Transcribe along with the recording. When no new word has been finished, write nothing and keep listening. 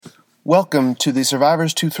Welcome to the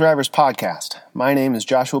Survivors to Thrivers podcast. My name is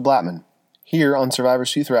Joshua Blattman. Here on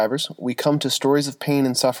Survivors to Thrivers, we come to stories of pain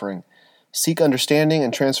and suffering, seek understanding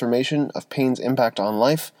and transformation of pain's impact on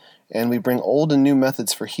life, and we bring old and new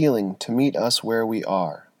methods for healing to meet us where we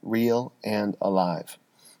are, real and alive.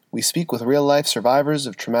 We speak with real-life survivors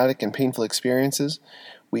of traumatic and painful experiences,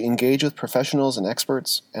 we engage with professionals and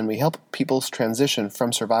experts, and we help people transition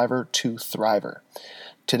from survivor to thriver.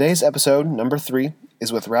 Today's episode, number 3,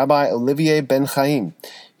 is with Rabbi Olivier Ben Chaim.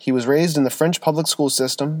 He was raised in the French public school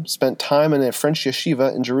system, spent time in a French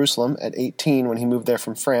yeshiva in Jerusalem at 18 when he moved there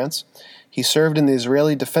from France. He served in the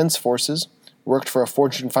Israeli Defense Forces, worked for a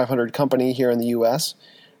Fortune 500 company here in the U.S.,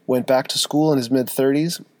 went back to school in his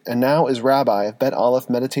mid-30s, and now is rabbi of Bet Aleph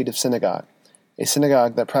Meditative Synagogue, a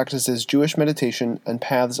synagogue that practices Jewish meditation and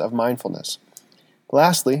paths of mindfulness.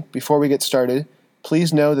 Lastly, before we get started,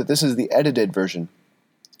 please know that this is the edited version.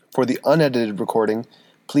 For the unedited recording,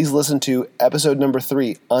 please listen to episode number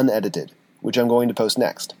 3, unedited, which I'm going to post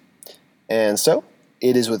next. And so,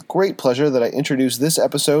 it is with great pleasure that I introduce this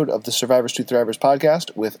episode of the Survivors to Thrivers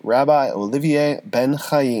podcast with Rabbi Olivier Ben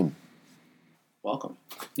Chaim. Welcome.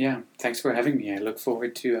 Yeah, thanks for having me. I look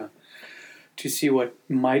forward to see what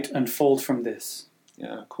might unfold from this.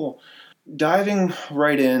 Yeah, cool. Diving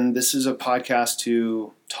right in, this is a podcast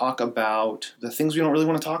to talk about the things we don't really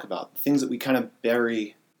want to talk about, the things that we kind of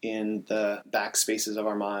bury in the back spaces of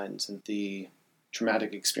our minds and the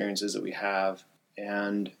traumatic experiences that we have.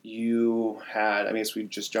 And you had, I guess we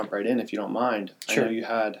just jump right in if you don't mind. Sure. I know you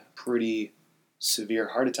had a pretty severe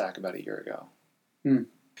heart attack about a year ago.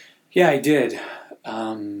 Yeah, I did.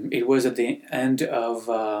 It was at the end of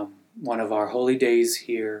one of our holy days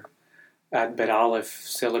here at Bet Aleph,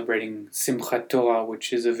 celebrating Simchat Torah,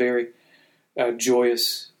 which is a very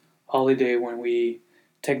joyous holiday when we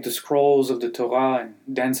take the scrolls of the Torah and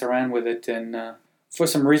dance around with it. And for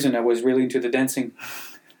some reason, I was really into the dancing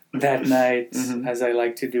that night, as I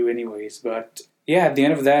like to do anyways. But yeah, at the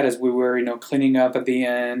end of that, as we were, cleaning up at the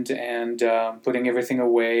end and putting everything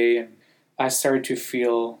away, and I started to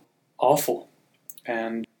feel awful.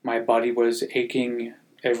 And my body was aching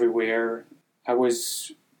everywhere. I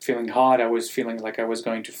was feeling hot. I was feeling like I was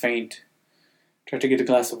going to faint. Tried to get a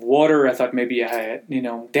glass of water. I thought maybe I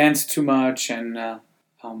had, danced too much, and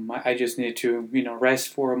I just needed to, rest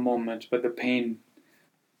for a moment. But the pain,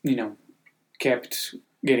 kept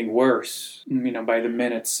getting worse, by the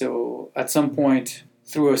minute. So at some point,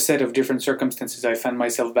 through a set of different circumstances, I found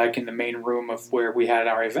myself back in the main room of where we had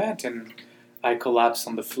our event, and I collapsed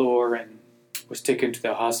on the floor and was taken to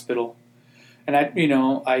the hospital. And I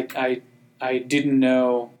didn't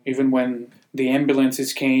know, even when the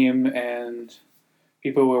ambulances came and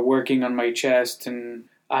people were working on my chest, and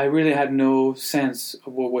I really had no sense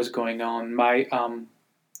of what was going on. I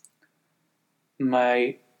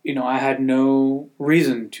had no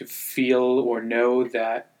reason to feel or know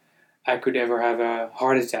that I could ever have a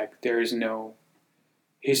heart attack. There is no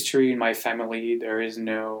history in my family. There is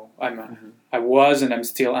no. I was and I'm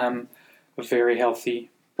still am a very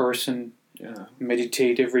healthy person. Yeah.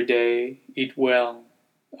 Meditate every day. Eat well.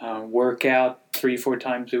 Work out 3-4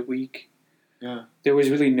 times a week. Yeah. There was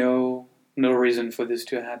really no reason for this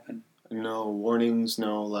to happen. No warnings,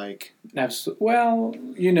 no Absolutely. Well,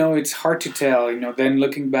 it's hard to tell. Then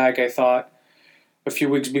looking back, I thought a few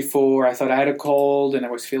weeks before, I thought I had a cold and I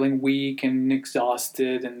was feeling weak and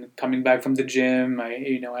exhausted, and coming back from the gym, I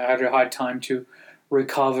had a hard time to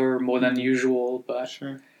recover more than usual. But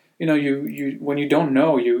sure. You when you don't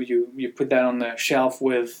know, you put that on the shelf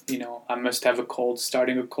with I must have a cold,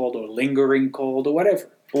 starting a cold, or lingering cold, or whatever.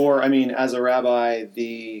 Or as a rabbi,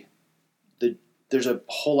 there's a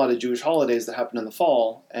whole lot of Jewish holidays that happen in the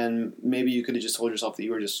fall, and maybe you could have just told yourself that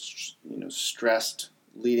you were just stressed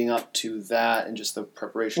leading up to that, and just the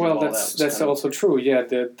preparation. Well, of all that's also true. Yeah,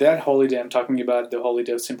 that holiday I'm talking about, the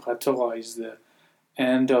holiday of Simchat Torah, is the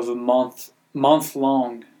end of a month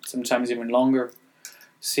long, sometimes even longer,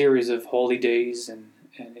 series of holy days, and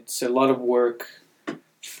it's a lot of work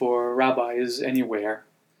for rabbis anywhere.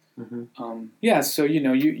 So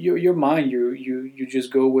your mind, you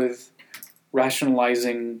just go with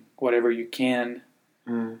rationalizing whatever you can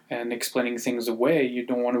and explaining things away. You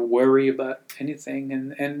don't want to worry about anything.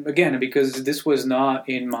 And again, because this was not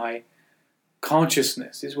in my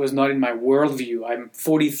consciousness, this was not in my worldview. I'm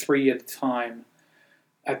 43 at the time.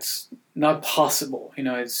 That's not possible.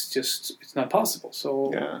 It's not possible.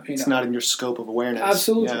 So it's not in your scope of awareness.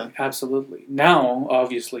 Absolutely. Now,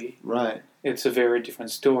 obviously, right, it's a very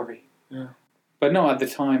different story. Yeah. But no, at the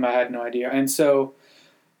time, I had no idea. And so,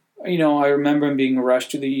 I remember being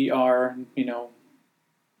rushed to the ER,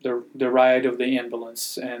 the ride of the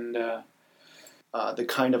ambulance, and the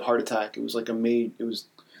kind of heart attack. It was like it was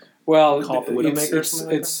Well, called the Widowmaker or something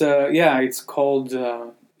like it's it's called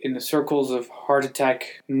in the circles of heart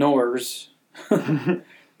attack knowers.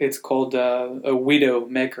 It's called a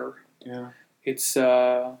Widowmaker. Yeah. It's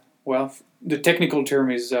the technical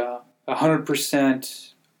term is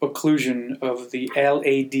 100% occlusion of the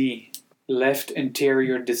LAD, left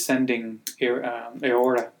anterior descending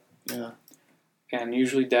aorta. Yeah. And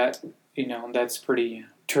usually that's pretty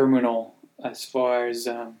terminal as far as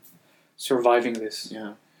surviving this.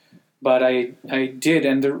 Yeah. But I did,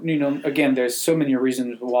 and again, there's so many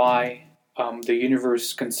reasons why the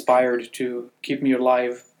universe conspired to keep me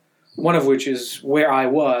alive. One of which is where I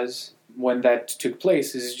was when that took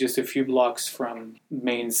place is just a few blocks from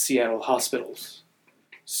main Seattle hospitals.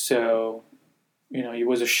 So, it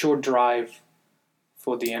was a short drive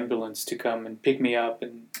for the ambulance to come and pick me up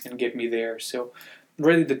and get me there. So,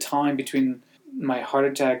 really, the time between my heart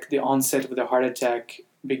attack, the onset of the heart attack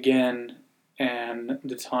began, and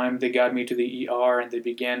the time they got me to the ER and they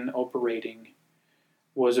began operating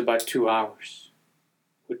was about 2 hours,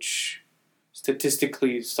 which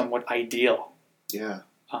statistically is somewhat ideal. Yeah.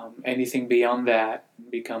 Anything beyond that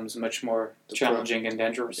becomes much more challenging and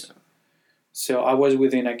dangerous. Yeah. So I was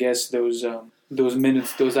within, I guess, those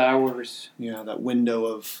minutes, those hours. Yeah, that window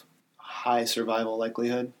of high survival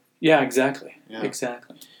likelihood. Yeah, exactly. Yeah.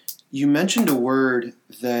 Exactly. You mentioned a word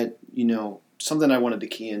that, something I wanted to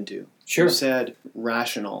key into. Sure. You said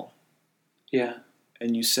rational. Yeah.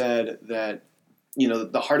 And you said that,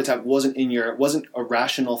 the heart attack wasn't a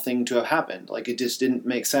rational thing to have happened. Like, it just didn't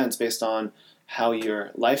make sense based on how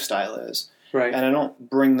your lifestyle is. Right. And I don't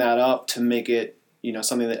bring that up to make it,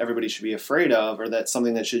 something that everybody should be afraid of, or that's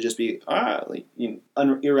something that should just be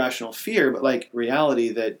irrational fear, but like reality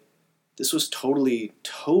that this was totally,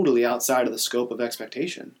 totally outside of the scope of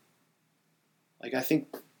expectation. Like, I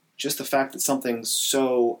think just the fact that something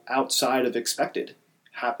so outside of expected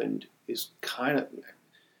happened is kind of,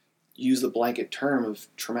 use the blanket term of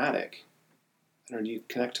traumatic. I don't know, do you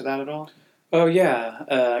connect to that at all? Oh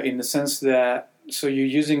yeah, in the sense that, so you're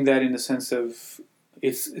using that in the sense of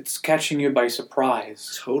it's catching you by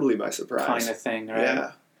surprise. Totally by surprise. Kind of thing, right?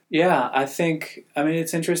 Yeah. Yeah, I think,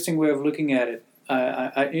 it's an interesting way of looking at it.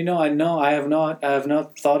 I have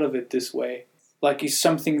not thought of it this way. Like, is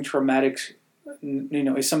something traumatic,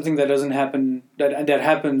 is something that doesn't happen, that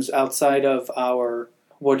happens outside of our,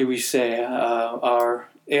 what do we say, our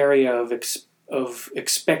area of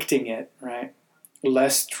expecting it, right?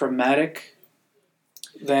 Less traumatic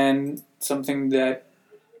than something that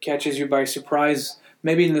catches you by surprise,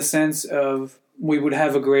 maybe in the sense of we would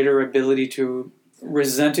have a greater ability to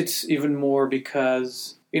resent it even more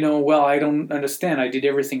because, I don't understand. I did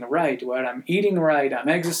everything right. Well, I'm eating right. I'm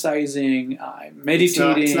exercising. I'm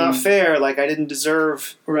meditating. It's not fair. Like, I didn't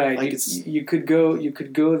deserve. Right. Like, you could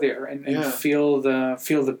go there and feel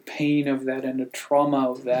the pain of that and the trauma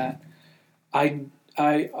of that. Be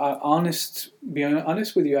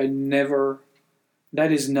honest with you,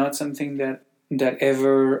 that is not something that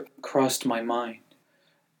ever crossed my mind.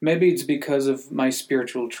 Maybe it's because of my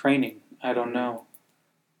spiritual training. I don't know.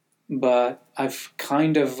 But I've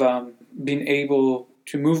kind of been able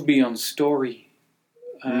to move beyond story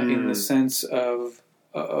in the sense of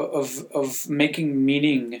making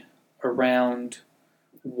meaning around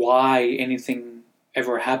why anything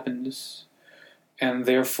ever happens, and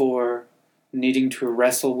therefore needing to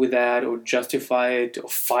wrestle with that or justify it or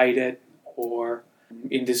fight it, or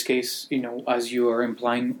in this case, as you are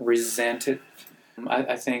implying, resent it.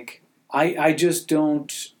 I think I just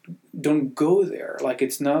don't go there. Like,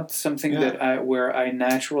 it's not something where I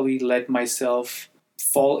naturally let myself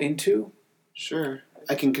fall into. Sure.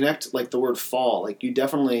 I can connect, like, the word fall. Like, you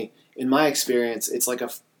definitely, in my experience, it's like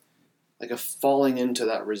a falling into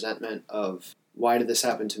that resentment of, why did this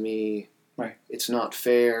happen to me? Right. It's not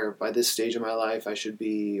fair. By this stage of my life, I should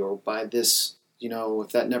be, or by this, if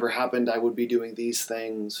that never happened, I would be doing these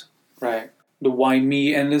things. Right. The why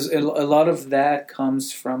me, and there's a lot of that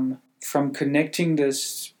comes from connecting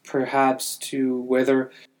this perhaps to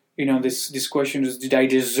whether, this question is, did I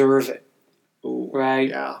deserve it? Ooh, right?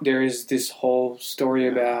 Yeah. There is this whole story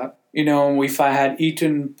about, if I had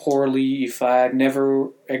eaten poorly, if I had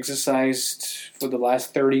never exercised for the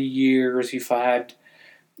last 30 years, if I had,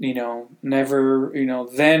 never,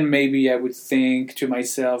 then maybe I would think to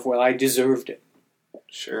myself, well, I deserved it.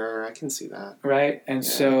 Sure, I can see that. Right? And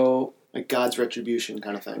so... like God's retribution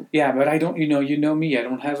kind of thing. Yeah, but I don't, you know me, I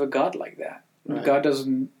don't have a God like that. Right. God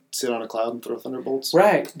doesn't... sit on a cloud and throw thunderbolts?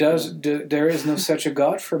 Right. There is no such a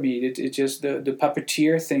God for me. It just, the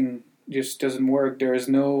puppeteer thing just doesn't work. There is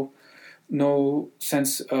no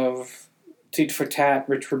sense of tit for tat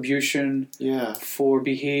retribution Yeah. for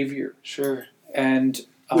behavior. Sure. And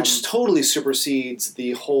which totally supersedes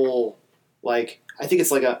the whole, like, I think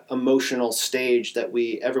it's like a emotional stage that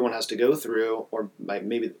everyone has to go through, or like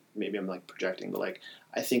maybe I'm like projecting, but like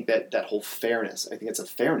I think that whole fairness, I think it's a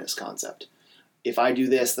fairness concept. If I do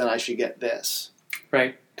this, then I should get this,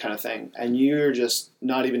 right, kind of thing. And you're just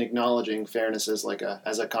not even acknowledging fairness as like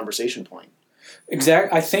as a conversation point.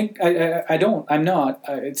 Exactly. I think I don't. I'm not.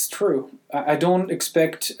 It's true. I don't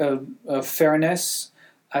expect fairness.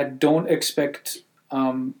 I don't expect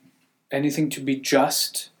anything to be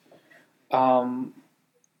just. And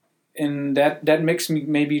that makes me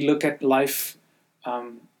maybe look at life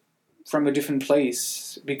from a different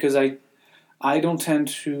place, because I don't tend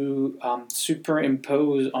to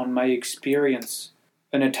superimpose on my experience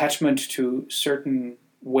an attachment to certain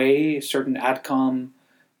way, certain outcome,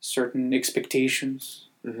 certain expectations.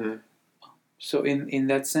 Mm-hmm. So in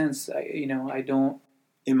that sense, I don't.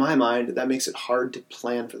 In my mind, that makes it hard to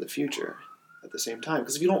plan for the future at the same time.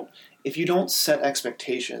 Because if you don't set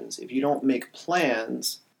expectations, if you don't make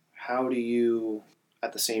plans, how do you,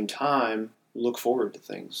 at the same time, look forward to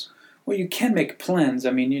things? Well, you can make plans.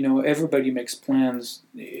 I mean, everybody makes plans.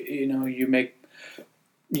 You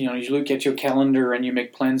look at your calendar and you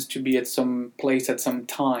make plans to be at some place at some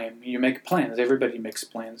time. You make plans. Everybody makes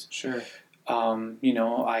plans. Sure.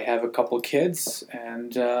 I have a couple kids,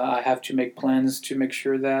 and I have to make plans to make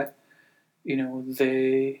sure that,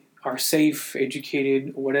 they are safe,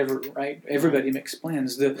 educated, whatever, right? Everybody makes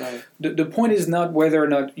plans. The point is not whether or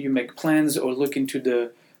not you make plans or look into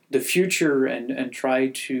the future and try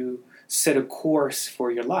to set a course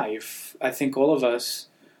for your life. I think all of us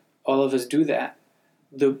do that.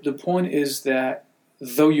 The point is that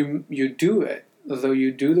though you do it, though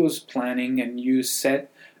you do those planning and you set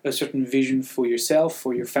a certain vision for yourself,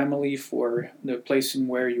 for your family, for the place in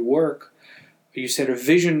where you work, you set a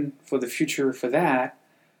vision for the future for that,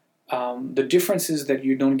 the difference is that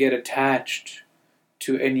you don't get attached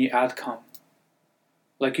to any outcome.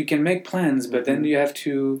 Like, you can make plans, but then you have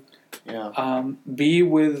to be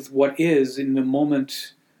with what is in the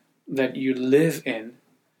moment that you live in.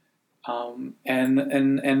 And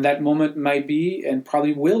that moment might be, and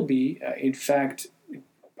probably will be, in fact,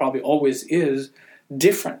 probably always is,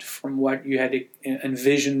 different from what you had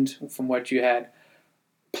envisioned, from what you had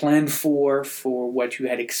planned for what you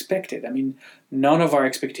had expected. I mean, none of our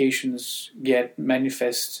expectations get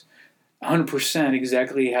manifest 100%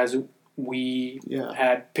 exactly as we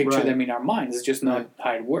had pictured them in our minds. It's just not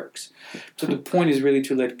how it works. So the point is really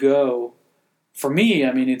to let go. For me,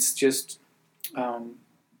 I mean, it's just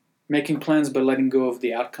making plans but letting go of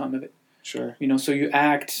the outcome of it. Sure. So you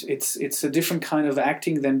act. It's a different kind of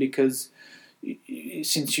acting then, because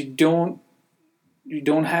since you don't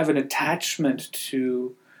have an attachment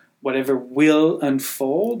to whatever will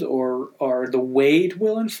unfold or the way it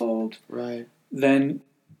will unfold, right? Then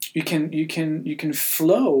you can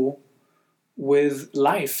flow with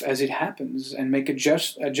life as it happens and make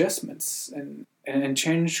adjustments and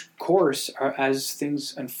change course as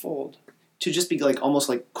things unfold. To just be like almost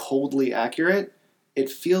like coldly accurate, it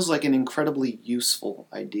feels like an incredibly useful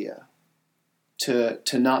idea. To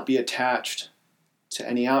not be attached to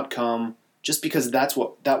any outcome just because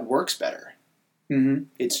that works better. Mm-hmm.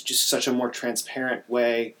 It's just such a more transparent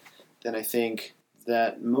way than I think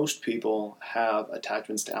that most people have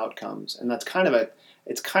attachments to outcomes, and that's kind of a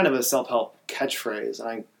self-help catchphrase.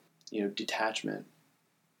 And detachment.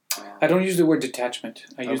 I don't use the word detachment.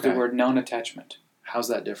 I use the word non-attachment. How's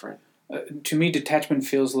that different? To me, detachment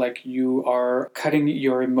feels like you are cutting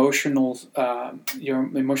your emotional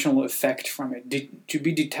effect from it. To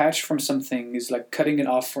be detached from something is like cutting it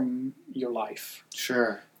off from your life.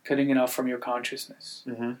 Sure. Cutting it off from your consciousness.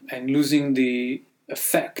 Mm-hmm. And losing the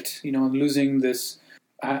effect, losing this,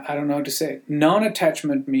 I don't know how to say it.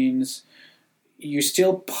 Non-attachment means you're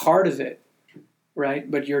still part of it,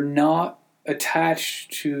 right? But you're not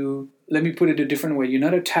attached to, let me put it a different way, you're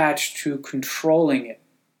not attached to controlling it.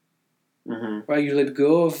 Mm-hmm. Right, you let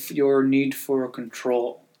go of your need for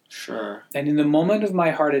control. Sure. And in the moment of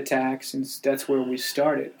my heart attack, since that's where we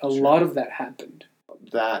started, a lot of that happened.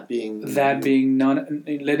 That being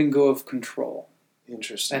letting go of control.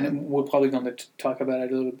 Interesting. And we're probably going to talk about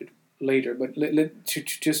it a little bit later. But to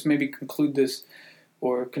just maybe conclude this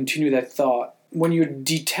or continue that thought. When you're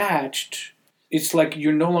detached, it's like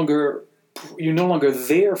you're no longer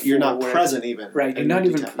there. You're not present even. Right. You're not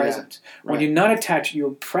even present. Yeah. When you're not attached,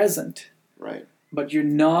 you're present. Right. But you're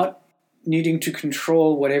not needing to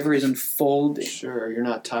control whatever is unfolding. Sure, you're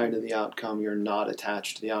not tied to the outcome. You're not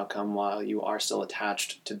attached to the outcome while you are still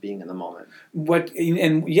attached to being in the moment.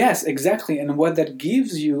 And yes, exactly. And what that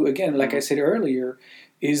gives you, again, like I said earlier,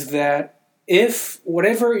 is that if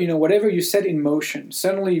whatever you set in motion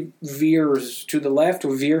suddenly veers to the left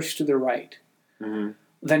or veers to the right,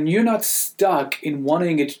 then you're not stuck in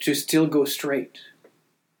wanting it to still go straight.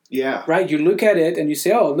 Yeah. Right? You look at it and you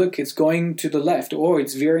say, oh, look, it's going to the left or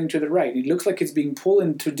it's veering to the right. It looks like it's being pulled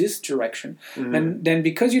into this direction. And then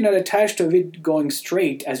because you're not attached to it going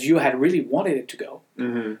straight as you had really wanted it to go,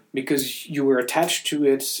 because you were attached to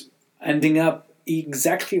it ending up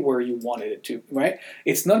exactly where you wanted it to, right?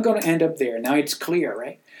 It's not going to end up there. Now it's clear,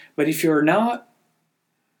 right? But if you're not,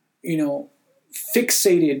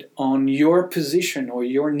 fixated on your position or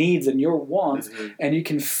your needs and your wants, and you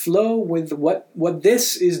can flow with what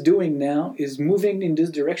this is doing now, is moving in this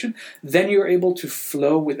direction, then you're able to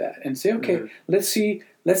flow with that and say, okay, let's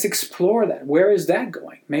explore that. Where is that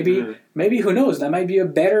going? Maybe who knows, that might be a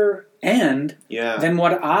better end than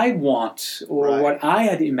what I want or what I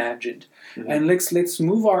had imagined. And let's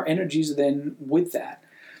move our energies then with that.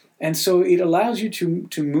 And so it allows you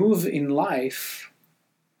to move in life,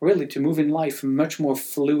 really, to move in life much more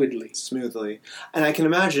fluidly. Smoothly. And I can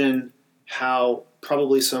imagine how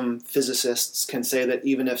probably some physicists can say that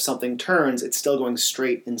even if something turns, it's still going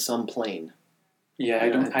straight in some plane. Yeah,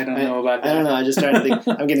 I don't know about that. I don't know. I just started to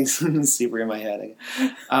think. I'm getting super in my head.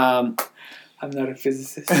 I'm not a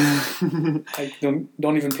physicist. I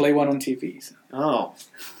don't even play one on TV. So.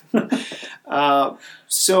 Oh.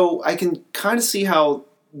 So I can kind of see how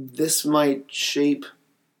this might shape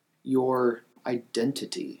your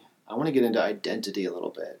identity. I want to get into identity a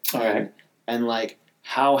little bit. All right. And like,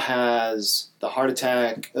 how has the heart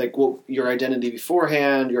attack, like, your identity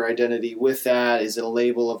beforehand, your identity with that, is it a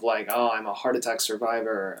label of like, oh, I'm a heart attack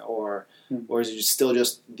survivor, or is it still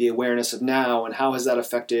just the awareness of now, and how has that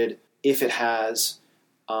affected, if it has,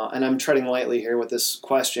 and I'm treading lightly here with this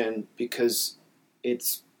question because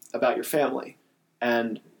it's about your family,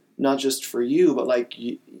 and not just for you, but like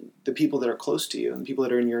the people that are close to you and people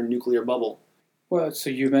that are in your nuclear bubble. Well, so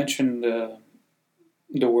you mentioned the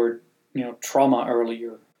word, trauma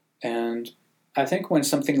earlier, and I think when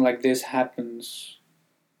something like this happens,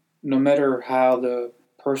 no matter how the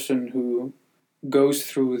person who goes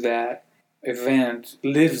through that event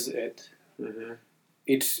lives it,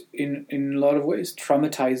 it's in a lot of ways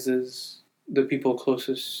traumatizes the people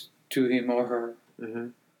closest to him or her.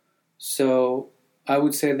 So I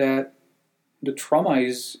would say that the trauma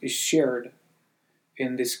is shared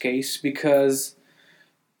in this case because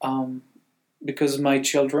my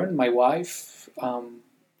children, my wife,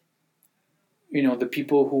 the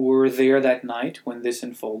people who were there that night when this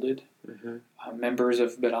unfolded, members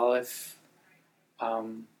of Bet Aleph,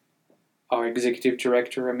 our executive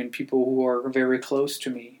director, people who are very close to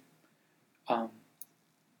me,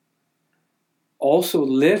 also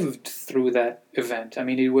lived through that event.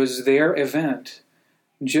 It was their event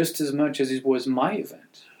just as much as it was my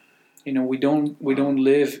event. We don't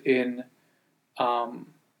live in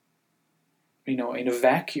in a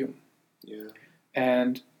vacuum. Yeah.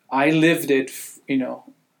 And I lived it,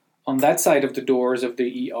 on that side of the doors of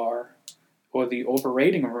the ER or the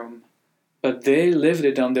operating room, but they lived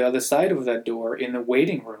it on the other side of that door in the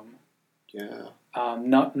waiting room. Yeah.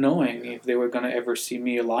 Not knowing if they were going to ever see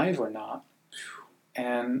me alive or not.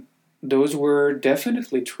 And those were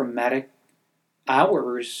definitely traumatic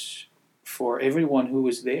hours for everyone who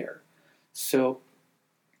was there. So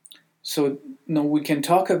we can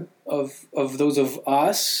talk of those of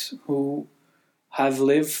us who have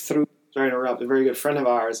lived through. Sorry to interrupt. A very good friend of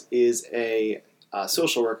ours is a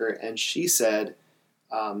social worker, and she said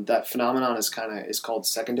that phenomenon is called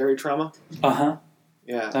secondary trauma.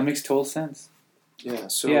 Yeah, that makes total sense. Yeah.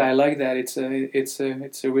 So yeah, I like that. It's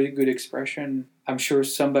a really good expression. I'm sure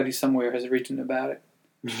somebody somewhere has written about it.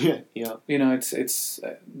 Yeah. It's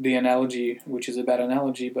the analogy, which is a bad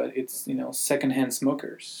analogy, but it's secondhand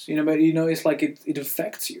smokers. But it's like it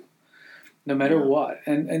affects you, no matter what.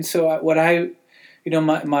 And so what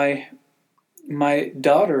my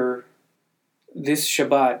daughter, this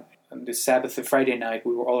Shabbat, this Sabbath, the Friday night,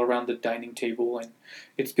 we were all around the dining table, and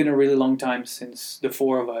it's been a really long time since the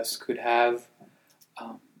four of us could have,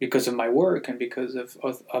 because of my work and because of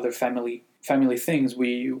other family things,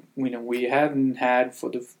 we hadn't had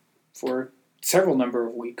for several number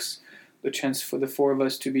of weeks the chance for the four of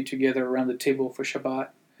us to be together around the table for Shabbat,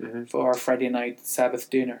 for our Friday night Sabbath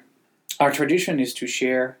dinner. Our tradition is to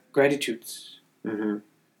share gratitudes.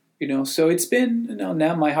 So it's been,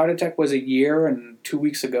 now my heart attack was a year and 2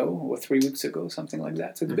 weeks ago or 3 weeks ago, something like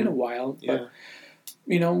that. So it's been a while. But,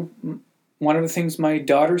 one of the things my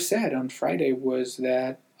daughter said on Friday was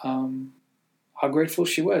that how grateful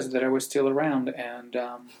she was that I was still around, and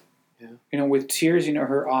with tears in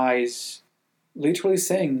her eyes, literally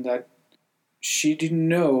saying that she didn't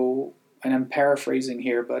know, and I'm paraphrasing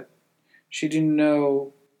here, but she didn't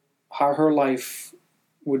know how her life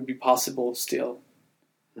would be possible still,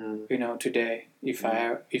 today if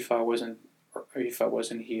I wasn't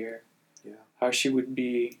here. Yeah. How she would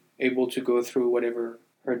be able to go through whatever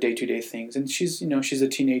her day-to-day things. And she's a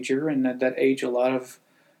teenager, and at that age a lot of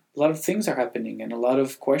things are happening, and a lot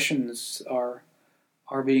of questions are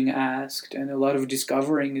being asked, and a lot of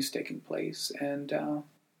discovering is taking place. And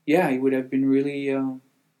it would have been really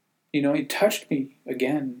it touched me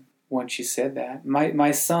again when she said that.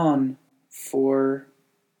 My son, for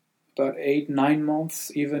about 8-9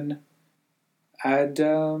 months even, had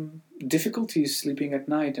difficulties sleeping at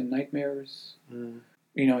night and nightmares.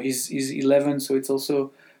 He's 11, so it's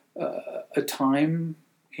also a time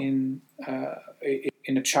in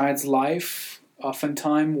a child's life,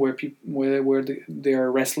 oftentimes where they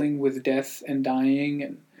are wrestling with death and dying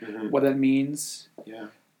and what that means. Yeah.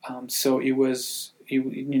 So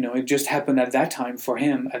it just happened at that time for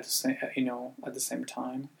him at the same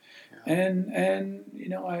time. Yeah. And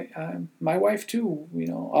I my wife too.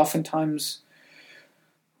 Oftentimes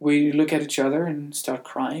we look at each other and start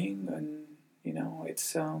crying, and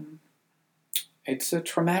it's a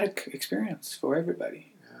traumatic experience for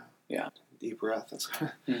everybody. Yeah. Deep breath.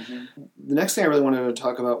 The next thing I really wanted to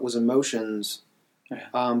talk about was emotions,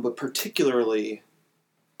 but particularly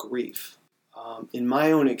grief. In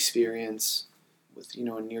my own experience with,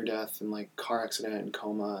 a near death and like car accident and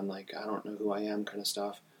coma and like I don't know who I am kind of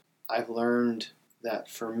stuff, I've learned that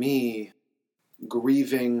for me,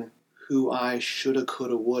 grieving who I shoulda,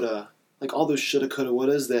 coulda, woulda, like all those shoulda, coulda,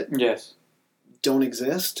 wouldas that don't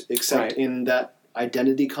exist except in that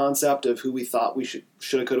identity concept of who we thought we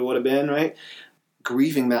shoulda, coulda, woulda been, right?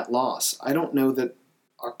 Grieving that loss. I don't know that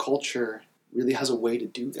our culture really has a way to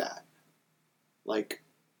do that. Like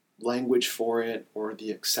language for it or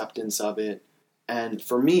the acceptance of it. And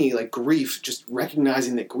for me, like grief, just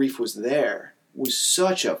recognizing that grief was there was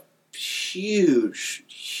such a huge,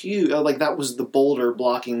 like that was the boulder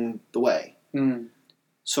blocking the way.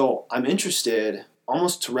 So I'm interested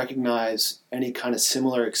almost to recognize any kind of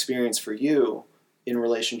similar experience for you in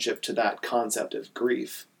relationship to that concept of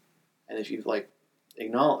grief. And if you've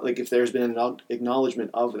if there's been an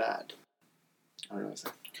acknowledgement of that. I don't know what to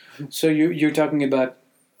say. So you're talking about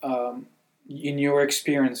in your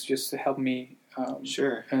experience, just to help me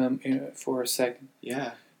sure. For a second.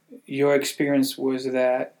 Yeah. Your experience was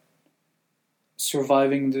that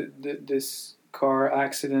surviving this car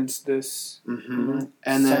accident, this and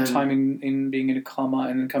sometime in being in a coma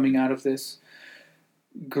and then coming out of this,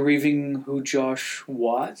 grieving who Josh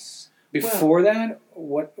was before that.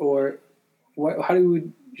 How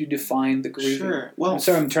do you define the grieving? Sure. Well, I'm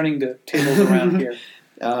sorry, I'm turning the tables around here.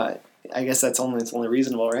 I guess it's only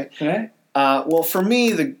reasonable, right? Right. Well, for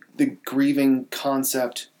me, the grieving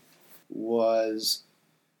concept was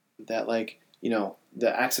that,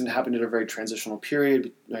 the accident happened at a very transitional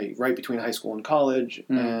period, right between high school and college,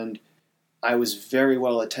 and I was very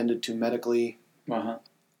well attended to medically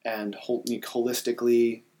and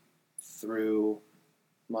holistically through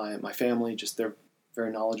my family. Just they're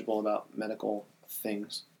very knowledgeable about medical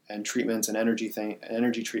things and treatments and energy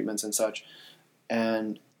treatments and such,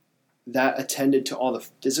 and that attended to all the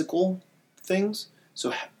physical things.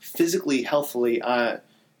 So physically, healthfully, I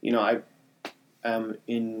am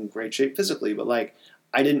in great shape physically, but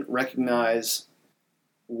I didn't recognize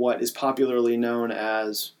what is popularly known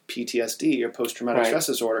as PTSD or post-traumatic stress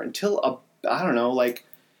disorder until I don't know, I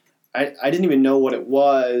didn't even know what it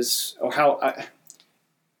was or how.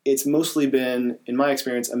 It's mostly been, in my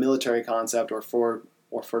experience, a military concept or for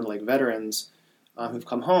veterans who've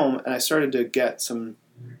come home, and I started to get some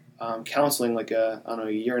counseling a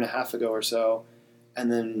year and a half ago or so,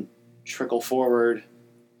 and then trickle forward.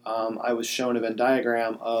 I was shown a Venn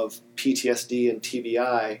diagram of PTSD and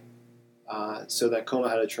TBI, so that coma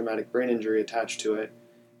had a traumatic brain injury attached to it,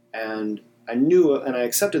 and I knew and I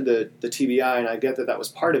accepted the TBI, and I get that was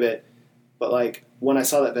part of it, but when I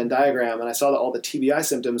saw that Venn diagram and I saw that all the TBI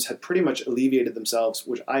symptoms had pretty much alleviated themselves,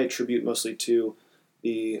 which I attribute mostly to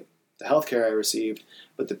the healthcare I received,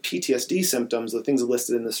 but the PTSD symptoms, the things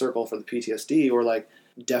listed in the circle for the PTSD, were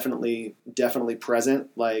definitely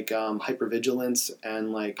present, hypervigilance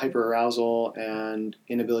and hyperarousal and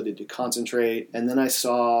inability to concentrate. And then I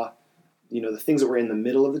saw, the things that were in the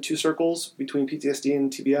middle of the two circles between PTSD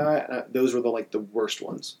and TBI. Those were the worst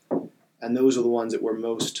ones, and those are the ones that were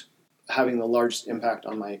most having the largest impact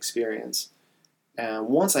on my experience. And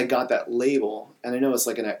once I got that label, and I know it's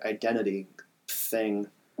like an identity thing,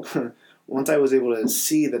 once I was able to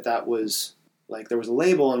see that was like there was a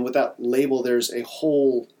label, and with that label, there's a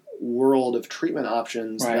whole world of treatment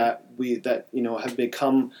options Right. that have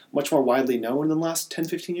become much more widely known in the last 10,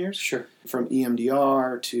 15 years. Sure. From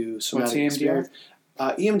EMDR to somatic What's EMDR? experience.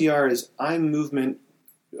 EMDR is eye movement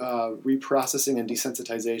reprocessing and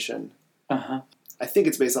desensitization. Uh-huh. I think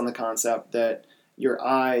it's based on the concept that your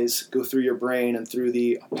eyes go through your brain and through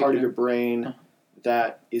the part of your brain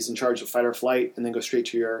that is in charge of fight or flight, and then go straight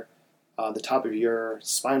to your the top of your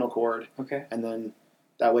spinal cord. Okay. And then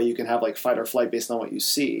that way you can have like fight or flight based on what you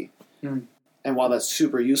see. Mm. And while that's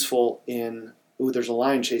super useful in, ooh, there's a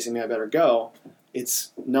lion chasing me, I better go,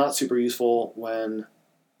 it's not super useful when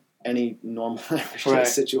any normal Right.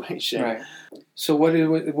 situation. Right. So what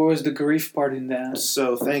was the grief part in that?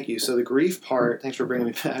 So thank you. So the grief part, thanks for bringing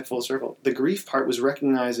me back full circle. The grief part was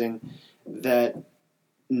recognizing that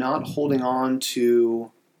not holding on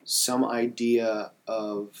to some idea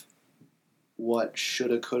of what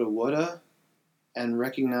shoulda, coulda, woulda, and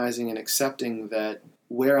recognizing and accepting that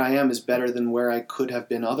where I am is better than where I could have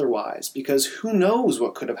been otherwise. Because who knows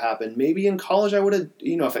what could have happened? Maybe in college I would have,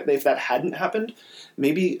 if that hadn't happened,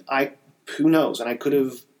 who knows? And I could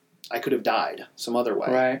have died some other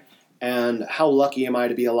way. Right. And how lucky am I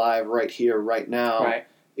to be alive right here, right now, Right.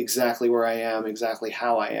 exactly where I am, exactly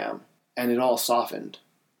how I am. And it all softened.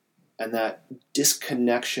 And that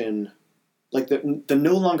disconnection, like the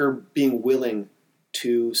no longer being willing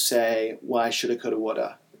to say, well, I shoulda, coulda,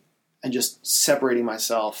 woulda, and just separating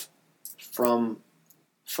myself from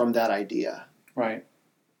that idea Right.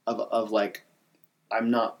 of like, I'm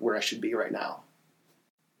not where I should be right now.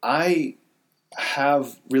 I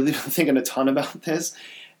have really been thinking a ton about this,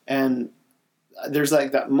 and there's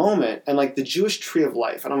like that moment, and like the Jewish tree of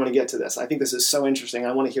life, and I'm going to get to this. I think this is so interesting.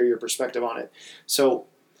 I want to hear your perspective on it. So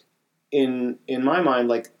in my mind,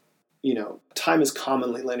 like, time is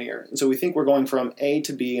commonly linear. And so we think we're going from A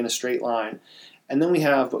to B in a straight line. And then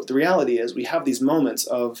but the reality is we have these moments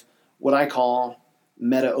of what I call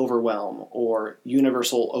meta overwhelm or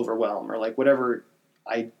universal overwhelm, or like whatever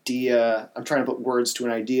idea, I'm trying to put words to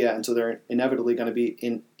an idea, and so they're inevitably going to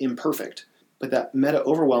be imperfect. But that meta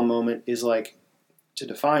overwhelm moment is like, to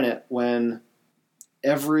define it, when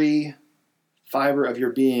every fiber of your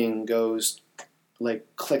being goes, like,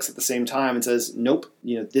 clicks at the same time and says, nope,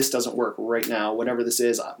 this doesn't work right now, whatever this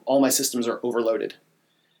is, all my systems are overloaded.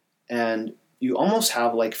 And you almost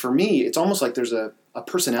have, like, for me, it's almost like there's a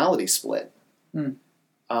personality split. Mm.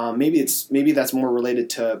 Maybe that's more related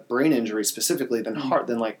to brain injury specifically than a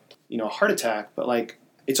heart attack, but like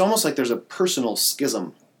it's almost like there's a personal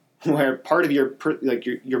schism where part of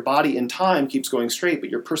your body in time keeps going straight, but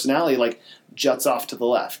your personality like juts off to the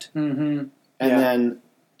left. Mm-hmm. And then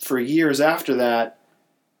for years after that,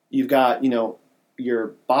 you've got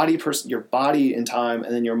your body in time,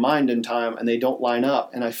 and then your mind in time, and they don't line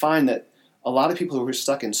up. And I find that a lot of people who are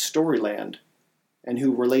stuck in storyland and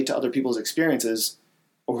who relate to other people's experiences,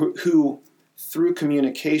 or who through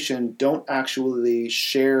communication don't actually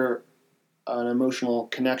share an emotional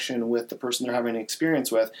connection with the person they're having an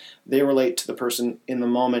experience with, they relate to the person in the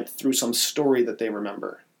moment through some story that they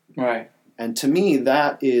remember. Right. And to me,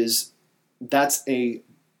 that's a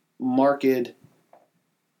marked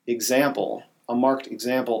example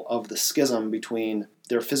of the schism between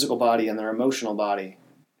their physical body and their emotional body.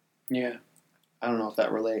 Yeah. I don't know if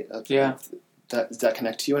that relates. Yeah. Does that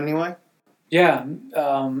connect to you in any way? Yeah.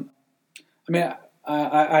 I mean,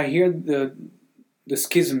 I hear the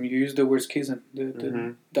schism. You use the word schism.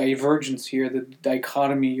 The divergence here, the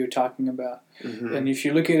dichotomy you're talking about. Mm-hmm. And if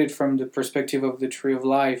you look at it from the perspective of the Tree of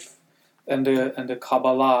Life and the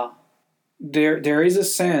Kabbalah, there is a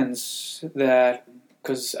sense that,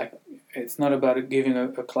 because it's not about giving a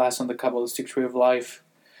class on the Kabbalistic Tree of Life,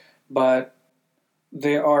 but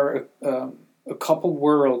there are a couple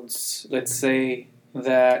worlds, let's say,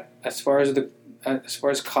 that as far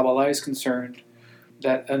as Kabbalah is concerned,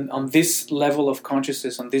 that on this level of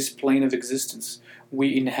consciousness, on this plane of existence,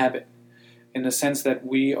 we inhabit, in the sense that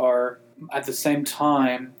we are at the same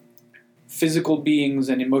time physical beings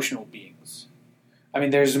and emotional beings. I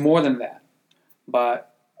mean, there's more than that,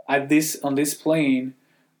 but on this plane,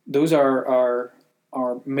 those are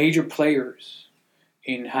major players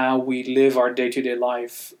in how we live our day-to-day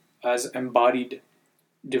life as embodied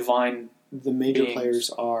divine. The major players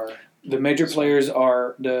are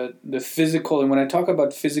the physical, and when I talk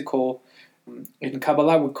about physical, in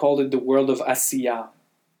Kabbalah we call it the world of Asiyah,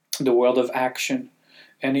 the world of action,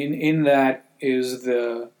 and in that is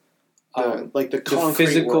the concrete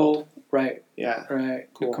physical world. Right. Yeah. Right.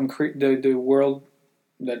 Cool. The concrete, the world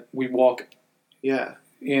that we walk Yeah.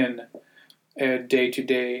 in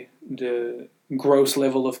day-to-day, the gross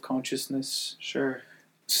level of consciousness. Sure.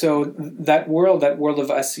 So that world of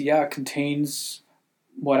Asiya, contains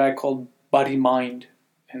what I call body-mind.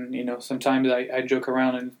 And, sometimes I joke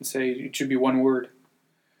around and say it should be one word,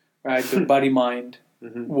 right? The body-mind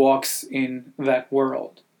walks in that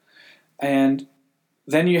world. And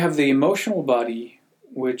then you have the emotional body,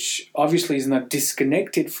 which obviously is not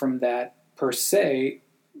disconnected from that per se.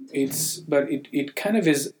 But it kind of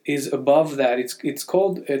is above that. It's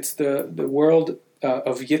the world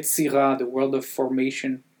of Yetzirah, the world of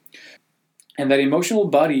formation, and that emotional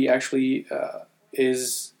body actually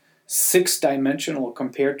is 6-dimensional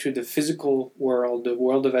compared to the physical world, the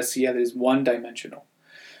world of Asiya, that is 1-dimensional.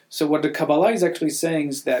 So what the Kabbalah is actually saying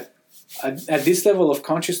is that at this level of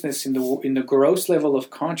consciousness, in the gross level of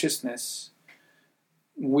consciousness,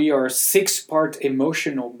 we are 6-part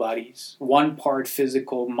emotional bodies, 1-part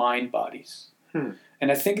physical mind bodies.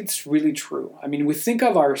 And I think it's really true. I mean, we think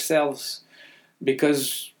of ourselves,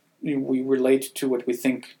 because we relate to what we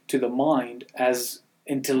think to the mind, as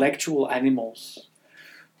intellectual animals.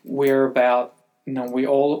 We're about, we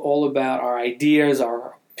all about our ideas,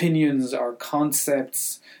 our opinions, our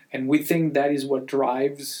concepts, and we think that is what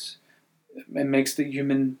drives and makes the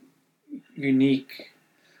human unique.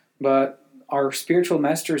 But our spiritual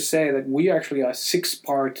masters say that we actually are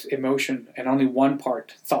 6-part emotion and only 1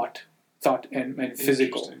 part thought and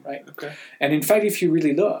physical, right? Okay. And in fact, if you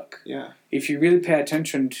really look, if you really pay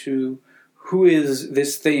attention to who is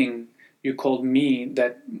this thing you called me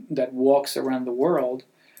that walks around the world,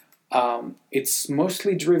 it's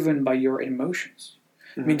mostly driven by your emotions.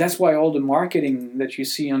 I mean, that's why all the marketing that you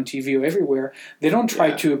see on TV or everywhere, they don't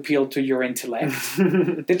try to appeal to your intellect.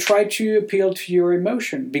 They try to appeal to your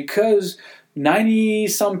emotion, because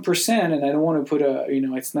 90-some%, and I don't want to put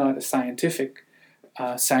it's not a scientific,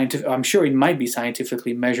 I'm sure it might be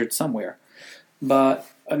scientifically measured somewhere, but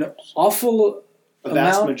an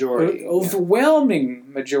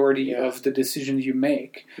overwhelming majority of the decisions you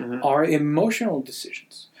make are emotional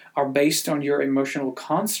decisions, are based on your emotional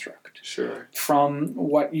construct. Sure. From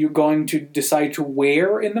what you're going to decide to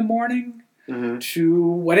wear in the morning to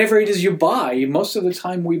whatever it is you buy. Most of the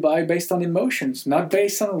time we buy based on emotions, not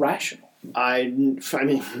based on rational. I mean,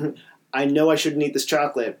 I know I shouldn't eat this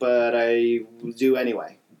chocolate, but I do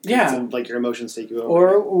anyway. Yeah. It's like your emotions take you over.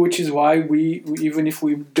 Or, which is why we, even if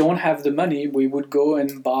we don't have the money, we would go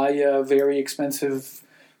and buy a very expensive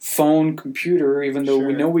phone, computer, even though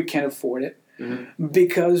we know we can't afford it.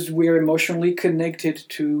 Because we're emotionally connected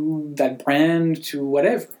to that brand, to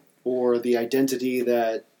whatever. Or the identity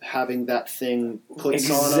that having that thing puts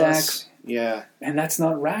on us. Yeah. And that's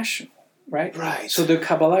not rational, right? Right. So the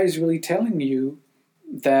Kabbalah is really telling you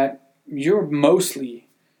that you're mostly,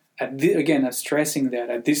 again, I'm stressing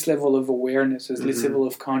that, at this level of awareness, at this level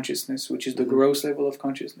of consciousness, which is the gross level of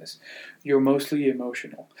consciousness, you're mostly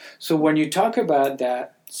emotional. So when you talk about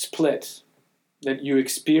that split that you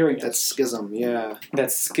experience, that schism,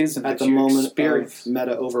 that schism at that the you moment experience, of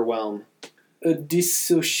meta overwhelm, a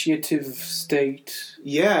dissociative state.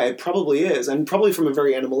 Yeah, it probably is, and probably from a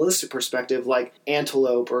very animalistic perspective, like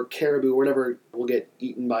antelope or caribou or whatever will get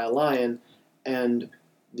eaten by a lion, and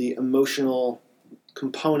the emotional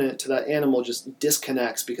component to that animal just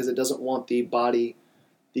disconnects because it doesn't want the body,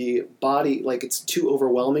 like, it's too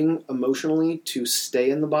overwhelming emotionally to stay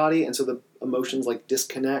in the body, and so the emotions like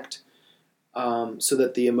disconnect. So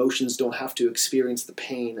that the emotions don't have to experience the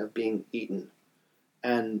pain of being eaten.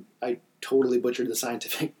 And I totally butchered the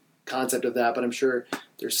scientific concept of that, but I'm sure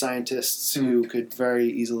there's scientists who could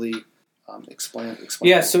very easily explain.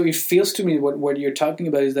 Yeah, so it feels to me what you're talking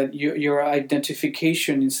about is that your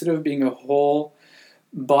identification, instead of being a whole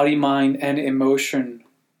body, mind, and emotion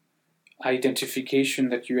identification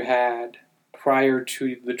that you had prior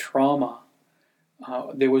to the trauma,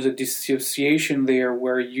 there was a dissociation there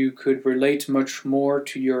where you could relate much more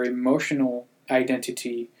to your emotional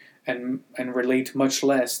identity and relate much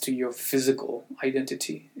less to your physical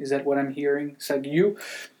identity. Is that what I'm hearing? It's like you,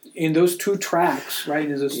 in those 2 tracks, right?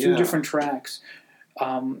 In those 2 different tracks,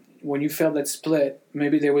 when you felt that split,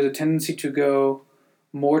 maybe there was a tendency to go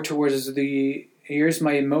more towards here's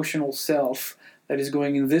my emotional self that is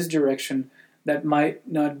going in this direction. That might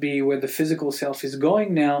not be where the physical self is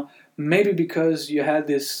going now. Maybe because you had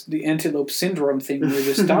the antelope syndrome thing we were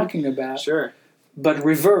just talking about. Sure. But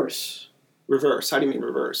reverse. Reverse. How do you mean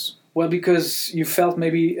reverse? Well, because you felt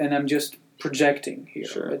maybe, and I'm just projecting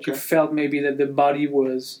here, but you felt maybe that the body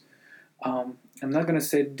was, I'm not going to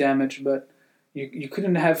say damaged, but you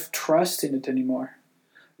couldn't have trust in it anymore.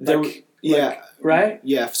 Right?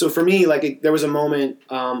 Yeah. So for me, there was a moment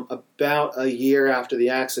about a year after the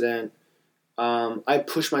accident I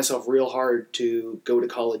pushed myself real hard to go to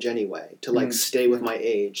college anyway, to like stay with my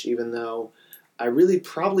age, even though I really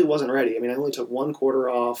probably wasn't ready. I mean, I only took 1 quarter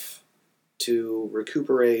off to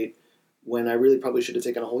recuperate when I really probably should have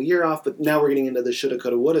taken a whole year off. But now we're getting into the shoulda,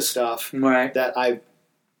 coulda, woulda stuff that I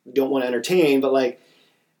don't want to entertain. But like,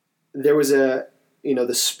 there was the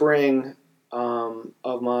spring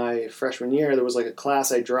of my freshman year, there was like a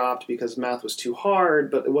class I dropped because math was too hard.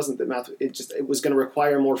 But it wasn't that math; it was going to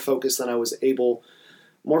require more focus than I was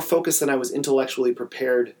intellectually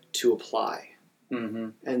prepared to apply. Mm-hmm.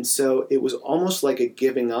 And so it was almost like a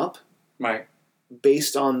giving up, right?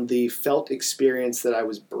 Based on the felt experience that I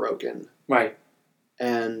was broken, right?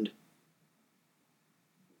 And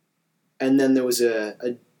then there was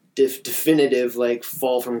a definitive like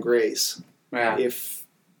fall from grace.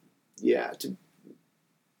 Yeah.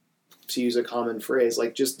 To use a common phrase,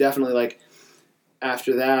 like just definitely like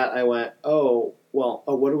after that, I went, what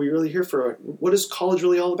are we really here for? What is college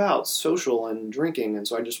really all about? Social and drinking. And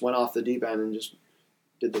so I just went off the deep end and just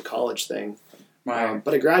did the college thing. Right.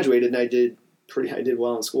 But I graduated and I did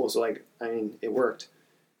well in school. So like, I mean, it worked.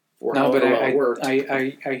 It worked.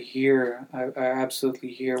 I absolutely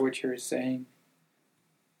hear what you're saying.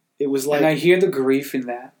 It was like, and I hear the grief in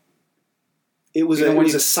that. It was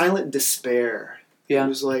a silent despair. Yeah. It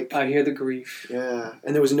was like, I hear the grief. Yeah.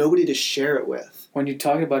 And there was nobody to share it with. When you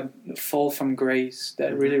talk about fall from grace,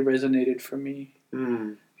 that really resonated for me.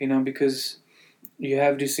 Mm. Because you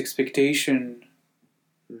have this expectation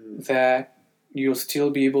that you'll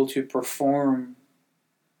still be able to perform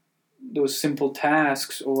those simple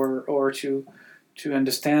tasks or to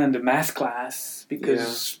understand the math class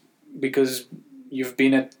because you've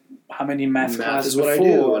been at how many math classes before? Math is what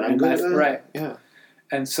I do, and I'm good at that. Right. Yeah.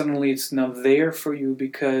 And suddenly it's not there for you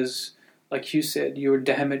because, like you said, you're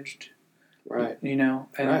damaged. Right.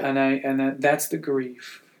 And that's the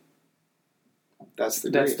grief. That's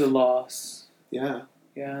the loss. Yeah.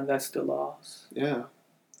 Yeah, that's the loss. Yeah.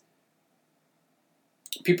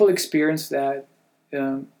 People experience that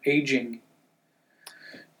aging.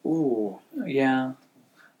 Ooh. Yeah.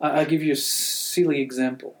 I'll give you a silly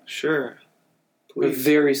example. Sure. Please. But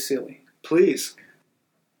very silly. Please.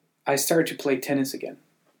 I started to play tennis again.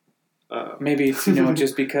 Maybe it's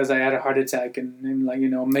just because I had a heart attack and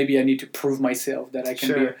maybe I need to prove myself that I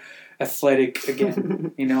can be athletic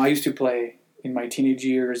again. I used to play in my teenage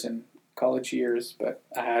years and college years, but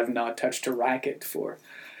I have not touched a racket for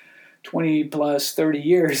 20 plus 30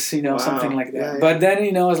 years, wow. Something like that. Yeah, yeah. But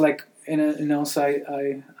then, I was like,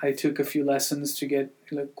 so I took a few lessons to get,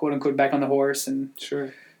 quote unquote, back on the horse and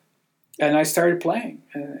and I started playing,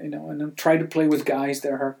 and I tried to play with guys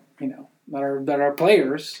that are, that are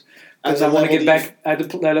players. Because I want to get back at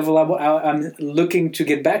the level I'm looking to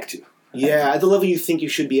get back to. Yeah, at the level you think you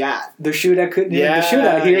should be at. The shootout. The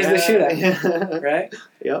shootout. Here's the shootout. Yeah. Right?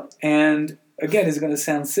 Yep. And again, it's going to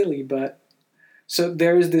sound silly, but so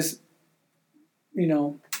there is this,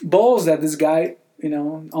 balls that this guy,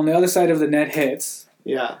 on the other side of the net hits.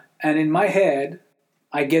 Yeah. And in my head,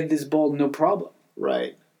 I get this ball no problem.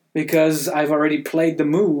 Right. Because I've already played the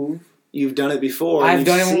move. You've done it before. I've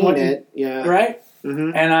done it. Yeah. Right?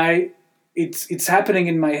 Mm-hmm. And it's happening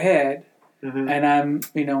in my head, and I'm,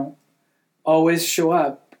 always show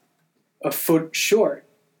up a foot short,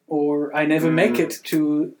 or I never make it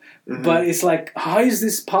to, but it's like, how is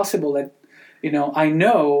this possible that, I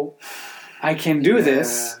know I can do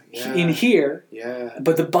this in here,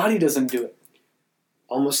 but the body doesn't do it.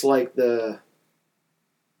 Almost like the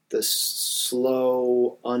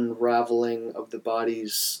slow unraveling of the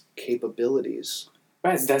body's capabilities.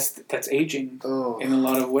 Right, that's aging in a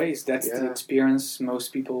lot of ways. That's the experience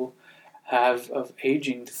most people have of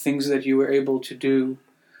aging. The things that you were able to do,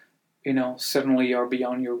 suddenly are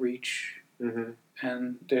beyond your reach. Mm-hmm.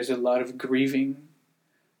 And there's a lot of grieving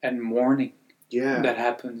and mourning that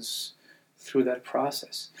happens through that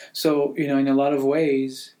process. So, in a lot of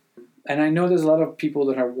ways, and I know there's a lot of people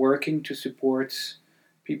that are working to support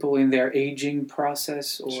people in their aging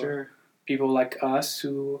process, or people like us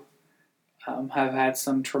who have had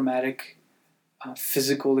some traumatic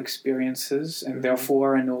physical experiences and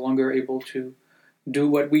therefore are no longer able to do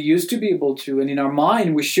what we used to be able to. And in our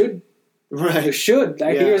mind, we should. Right. We should.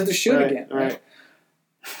 Here's the should again. Right.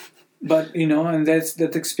 But, and that's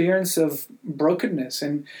that experience of brokenness.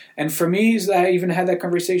 And for me, I even had that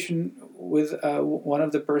conversation with one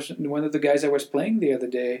of the guys I was playing the other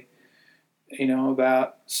day,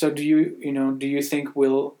 about, so do you think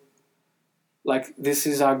this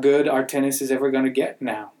is how good our tennis is ever going to get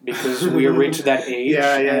now because we reached that age.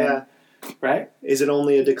 Yeah. Right? Is it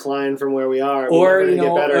only a decline from where we are? Or,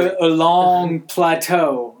 get better? A long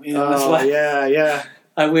plateau. Yeah.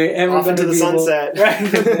 Are we ever Off going into to the be sunset. Right?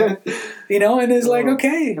 And it's like, Uh-huh.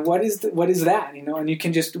 okay, what is that? And you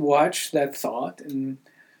can just watch that thought and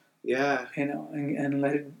Yeah. and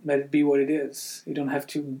let it be what it is. You don't have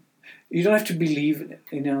to believe in it.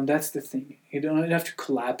 That's the thing. You don't have to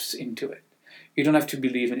collapse into it. You don't have to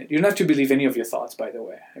believe in it. You don't have to believe any of your thoughts, by the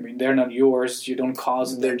way. I mean, they're not yours. You don't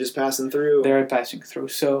cause them. They're just passing through. They're passing through.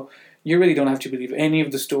 So you really don't have to believe any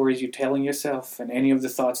of the stories you're telling yourself and any of the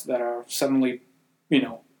thoughts that are suddenly,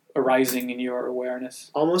 arising in your awareness.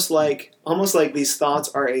 Almost like these thoughts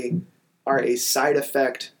are a side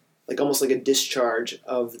effect, like almost like a discharge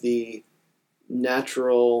of the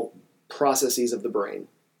natural processes of the brain.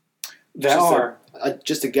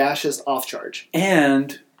 Just a gaseous off charge.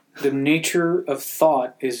 And the nature of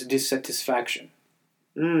thought is dissatisfaction.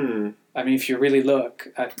 Mm. I mean, if you really look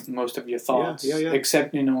at most of your thoughts,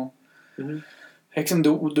 except except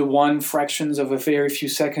the one fractions of a very few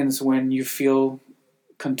seconds when you feel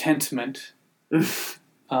contentment,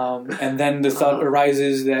 and then the thought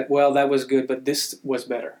arises that, well, that was good, but this was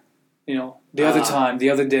better. The other time, the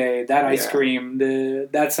other day, that ice cream,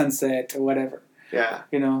 that sunset, or whatever. Yeah.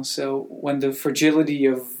 So when the fragility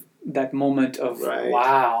of that moment of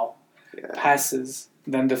wow passes,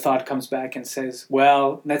 then the thought comes back and says,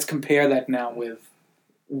 well, let's compare that now with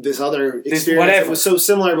this other experience that was so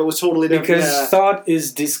similar but was totally different. Because thought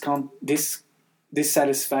is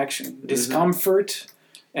dissatisfaction, discomfort,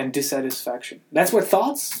 and dissatisfaction. That's what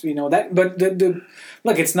thoughts, that. But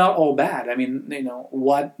look, it's not all bad. I mean,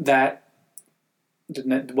 what that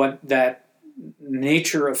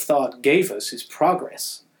nature of thought gave us is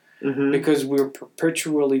progress, because we're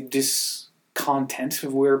perpetually discontent.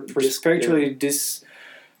 We're perpetually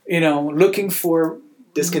looking for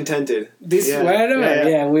discontented.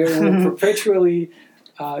 We're perpetually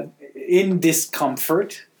in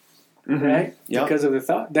discomfort, right? Yep. Because of the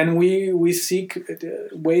thought. Then we seek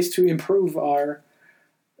ways to improve our,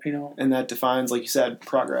 And that defines, like you said,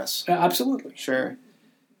 progress. Absolutely. Sure.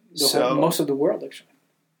 Most of the world, actually.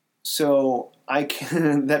 So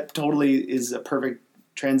that totally is a perfect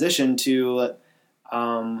transition to,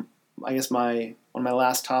 I guess one of my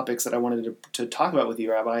last topics that I wanted to talk about with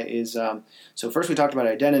you, Rabbi, is so first we talked about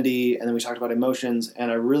identity, and then we talked about emotions,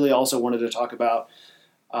 and I really also wanted to talk about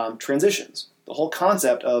transitions. The whole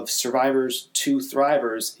concept of survivors to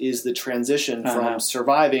thrivers is the transition from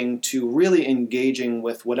surviving to really engaging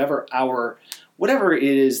with whatever it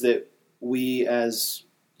is that we as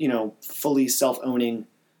fully self-owning,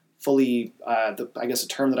 fully I guess a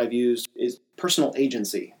term that I've used is personal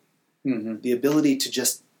agency, the ability to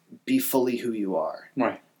just be fully who you are.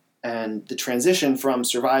 Right. And the transition from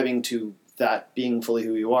surviving to that being fully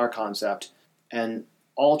who you are concept, and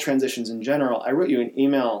all transitions in general. I wrote you an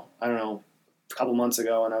email, I don't know, a couple months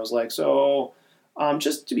ago, and I was like, so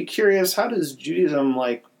just to be curious, how does Judaism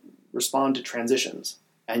respond to transitions?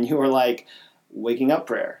 And you were like, waking up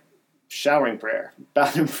prayer, showering prayer,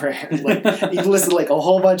 bathroom prayer. You listed a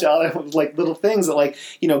whole bunch of other little things that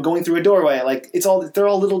going through a doorway. They're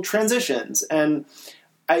all little transitions. And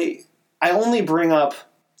I only bring up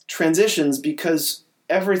transitions because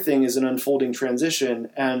everything is an unfolding transition,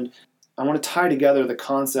 and I want to tie together the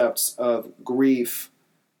concepts of grief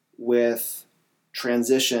with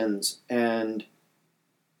transitions and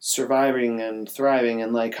surviving and thriving,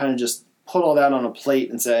 and kind of just put all that on a plate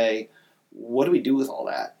and say, what do we do with all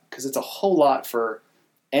that? Because it's a whole lot for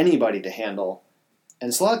anybody to handle, and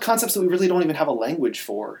it's a lot of concepts that we really don't even have a language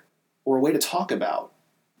for or a way to talk about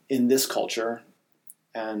in this culture.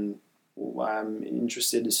 And I'm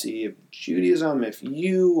interested to see if Judaism, if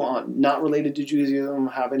you, not related to Judaism,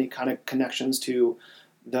 have any kind of connections to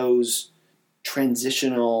those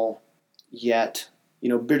transitional, yet,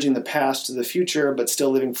 bridging the past to the future, but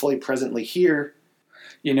still living fully presently here.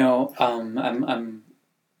 I'm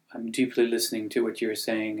deeply listening to what you're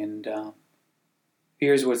saying, and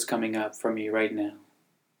here's what's coming up for me right now.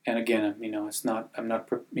 And again, it's not. I'm not.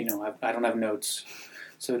 I don't have notes.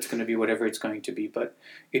 So it's going to be whatever it's going to be. But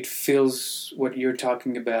it feels what you're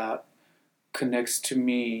talking about connects to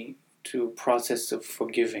me to a process of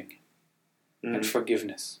forgiving and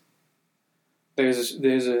forgiveness.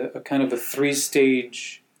 There's a kind of a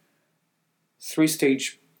three-stage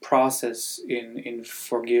process in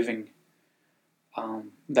forgiving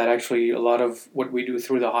that actually a lot of what we do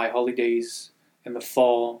through the high holidays and the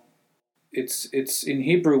fall, it's in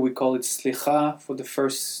Hebrew we call it slicha for the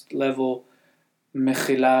first level,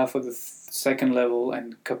 mechila for the second level,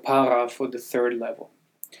 and kapara for the third level.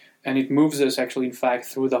 And it moves us actually, in fact,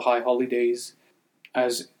 through the high holidays,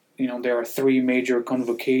 as there are three major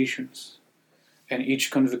convocations, and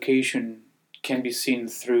each convocation can be seen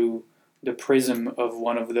through the prism of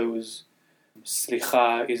one of those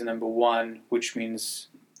Slicha is number one, which means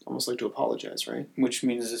Almost like to apologize, right?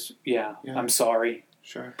 yeah. I'm sorry.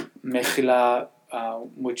 Sure. Mechila,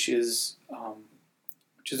 which is a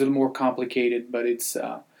little more complicated, but it's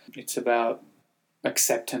about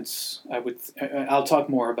acceptance. I'll talk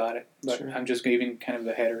more about it, but Sure. I'm just giving kind of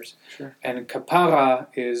the headers. Sure. And kapara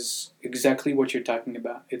is exactly what you're talking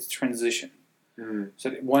about. It's transition. So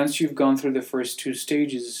that once you've gone through the first two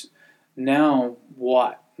stages, now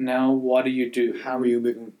what? Now what do you do? How are you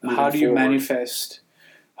moving How do you forward? manifest?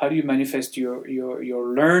 How do you manifest your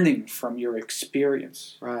learning from your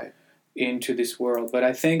experience Right. into this world? But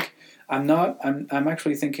I think I'm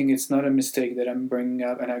actually thinking it's not a mistake that I'm bringing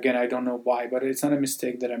up. And again, I don't know why, but it's not a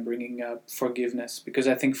mistake that I'm bringing up forgiveness, because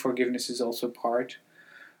I think forgiveness is also part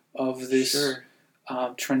of this Sure.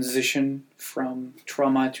 transition from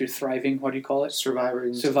trauma to thriving. What do you call it?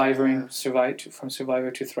 Surviving. From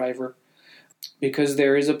survivor to thriver. Because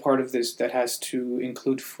there is a part of this that has to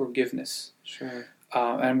include forgiveness. Sure.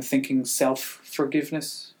 And I'm thinking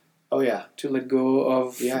self-forgiveness, Oh yeah. to let go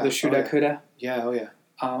of the shoulda, coulda. Yeah. Oh yeah.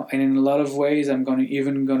 And in a lot of ways, I'm going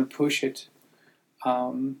to push it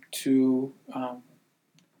to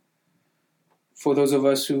for those of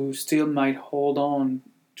us who still might hold on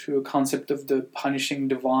to a concept of the punishing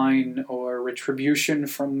divine or retribution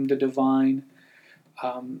from the divine,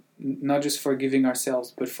 not just forgiving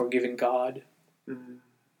ourselves, but forgiving God.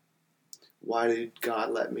 Why did God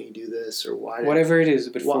let me do this, or why? Whatever it is,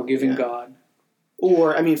 but forgiving God.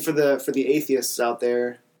 Or I mean, for the atheists out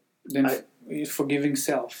there, Then forgiving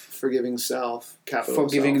self. Forgiving self, capital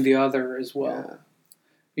Forgiving self. the other as well. Yeah.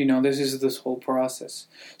 You know, this is this whole process.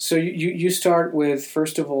 So you start with,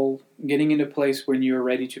 first of all, getting in a place when you're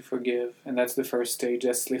ready to forgive. And that's the first stage.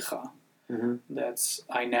 That's slicha. That's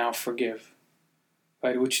I now forgive.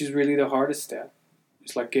 Right? Which is really the hardest step.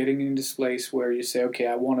 It's like getting in this place where you say, okay,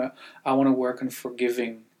 I wanna work on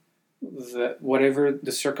forgiving whatever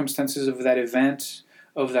the circumstances of that event,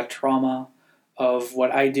 of that trauma, of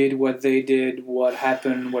what I did, what they did, what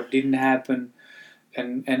happened, what didn't happen,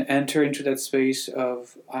 and enter into that space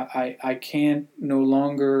of I can't no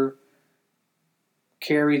longer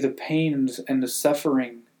carry the pains and the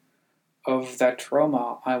suffering of that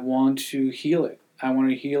trauma. I want to heal it. I want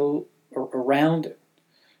to heal around it.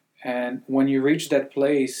 And when you reach that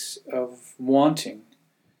place of wanting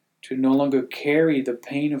to no longer carry the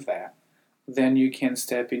pain of that, then you can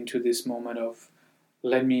step into this moment of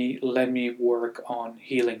let me work on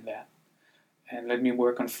healing that, and let me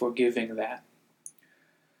work on forgiving that.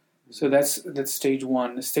 So that's stage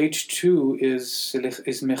one. Stage two is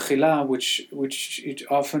mechila, which is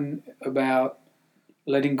often about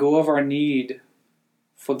letting go of our need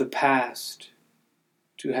for the past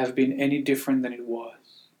to have been any different than it was.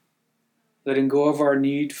 Letting go of our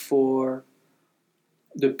need for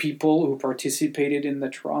the people who participated in the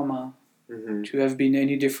trauma to have been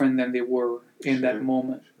any different than they were in that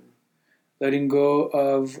moment. Letting go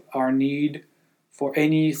of our need for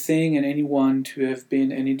anything and anyone to have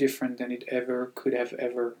been any different than it ever could have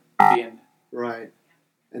ever been. Right.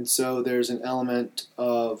 And so there's an element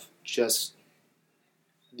of just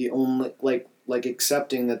the only, like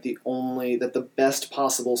accepting that that the best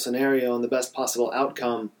possible scenario and the best possible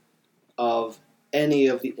outcome of any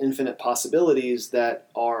of the infinite possibilities that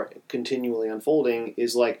are continually unfolding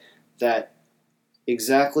is like that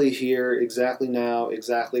exactly here, exactly now,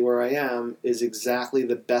 exactly where I am is exactly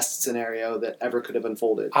the best scenario that ever could have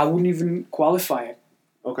unfolded. I wouldn't even qualify it.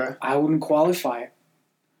 Okay. I wouldn't qualify it.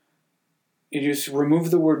 You just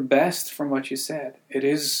remove the word best from what you said. It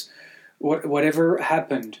is whatever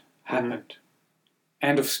happened.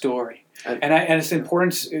 End of story. And it's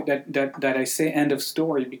important that I say end of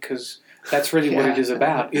story, because that's really what it is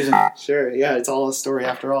about, isn't it? Sure, yeah, it's all a story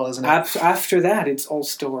after all, isn't it? After that, it's all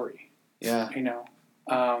story. Yeah. You know.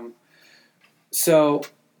 So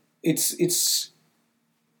it's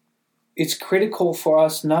critical for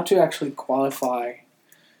us not to actually qualify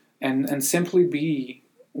and simply be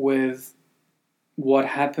with what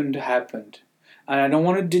happened. And I don't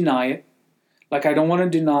want to deny it. Like, I don't want to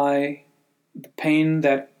deny the pain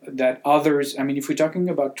that others, I mean, if we're talking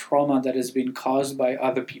about trauma that has been caused by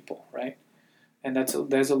other people, right? And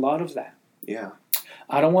there's a lot of that. Yeah.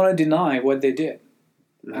 I don't want to deny what they did.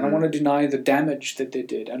 I don't want to deny the damage that they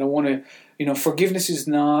did. I don't want to, forgiveness is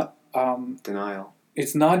not... denial.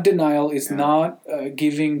 It's not denial. It's not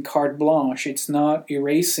giving carte blanche. It's not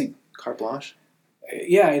erasing. Carte blanche?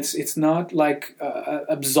 Yeah, it's not like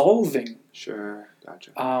absolving. Sure,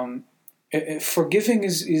 gotcha. Forgiving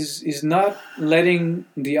is not letting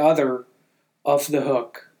the other off the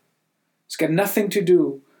hook. It's got nothing to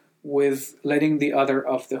do with letting the other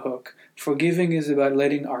off the hook. Forgiving is about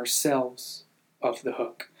letting ourselves off the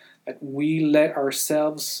hook. That we let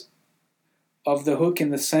ourselves off the hook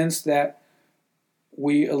in the sense that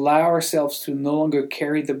we allow ourselves to no longer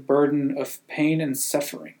carry the burden of pain and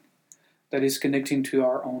suffering that is connecting to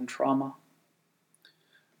our own trauma.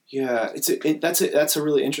 Yeah, that's a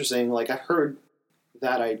really interesting. Like, I've heard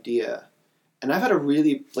that idea, and I've had a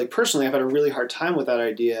really, like, personally, I've had a really hard time with that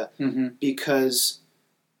idea because,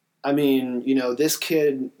 I mean, you know, this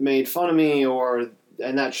kid made fun of me,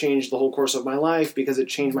 and that changed the whole course of my life because it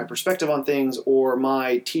changed my perspective on things, or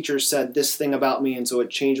my teacher said this thing about me and so it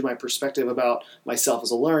changed my perspective about myself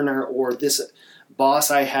as a learner, or this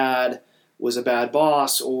boss I had was a bad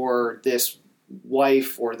boss, or this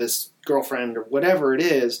wife or this girlfriend or whatever it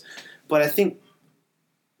is. But I think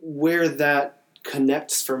where that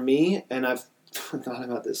connects for me, and I've thought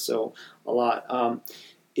about this a lot,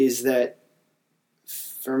 is that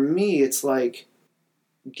for me it's like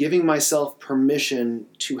giving myself permission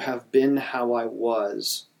to have been how I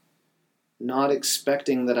was, not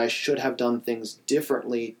expecting that I should have done things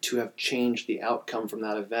differently to have changed the outcome from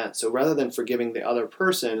that event. So rather than forgiving the other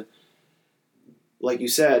person, like you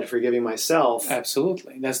said, forgiving myself.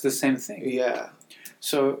 Absolutely. That's the same thing. Yeah.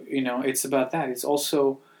 So, you know, it's about that. It's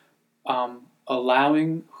also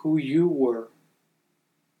allowing who you were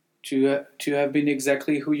to have been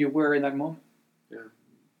exactly who you were in that moment. Yeah.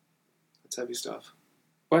 That's heavy stuff.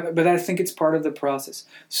 But I think it's part of the process.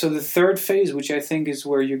 So the third phase, which I think is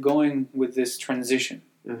where you're going with this transition,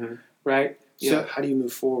 right? Yeah. So, how do you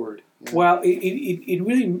move forward? Yeah. Well, it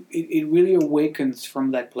really awakens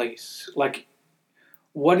from that place. Like,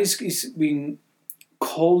 what is being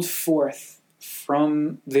called forth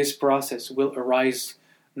from this process will arise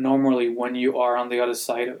normally when you are on the other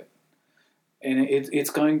side of it. And it's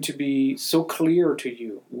going to be so clear to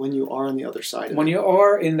you. When you are on the other side of it. When you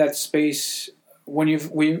are in that space, when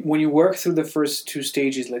you work through the first two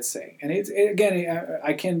stages, let's say, and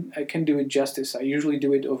I can do it justice. I usually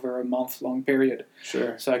do it over a month-long period.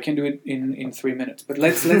 Sure. So I can do it in 3 minutes. But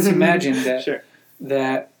let's imagine that sure.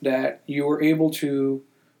 that you were able to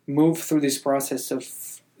move through this process of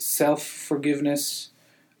self-forgiveness,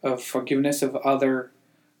 of forgiveness of other,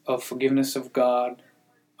 of forgiveness of God,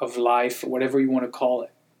 of life, whatever you want to call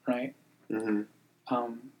it, right? Mm-hmm.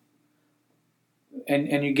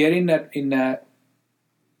 And you get in that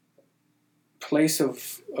place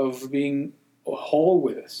of being whole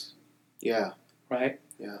with us. Yeah. Right?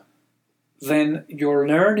 Yeah. Then you're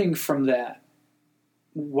learning from that.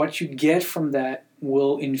 What you get from that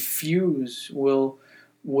will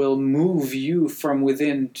move you from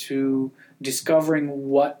within to discovering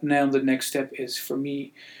what now the next step is for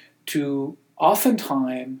me to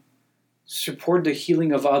oftentimes support the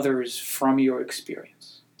healing of others from your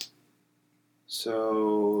experience.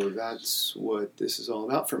 So that's what this is all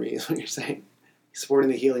about for me, is what you're saying.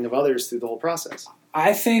 Supporting the healing of others through the whole process.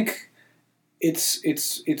 I think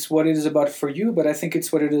it's what it is about for you, but I think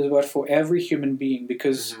it's what it is about for every human being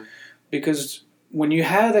because when you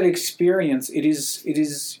have that experience, it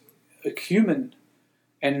is human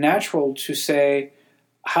and natural to say,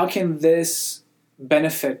 how can this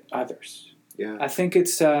benefit others? Yeah. I think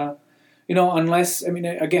it's unless, I mean,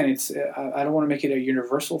 again, it's I don't want to make it a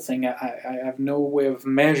universal thing. I have no way of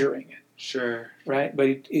measuring it. Sure. Right,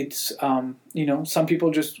 but it's some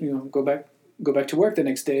people just go back to work the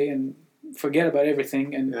next day and forget about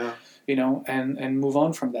everything and and move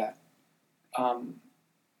on from that.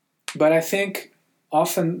 But I think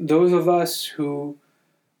often those of us who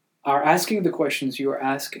are asking the questions you are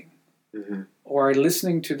asking, or are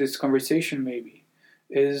listening to this conversation maybe,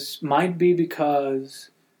 might be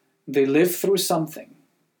because they lived through something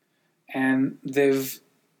and they've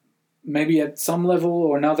maybe at some level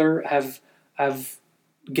or another have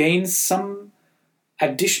gained some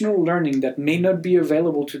additional learning that may not be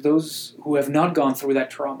available to those who have not gone through that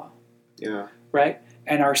trauma. Yeah. Right?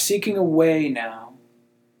 And are seeking a way now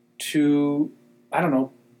to,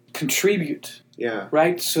 contribute. Yeah.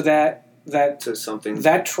 Right? So that to something,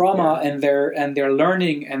 that trauma and their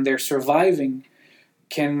learning and their surviving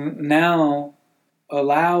can now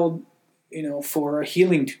allow for a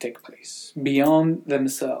healing to take place beyond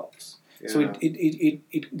themselves. Yeah. So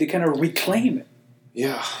they kind of reclaim it.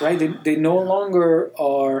 Yeah. Right? They no longer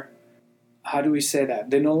are, how do we say that?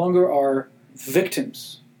 They no longer are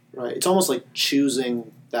victims. Right. It's almost like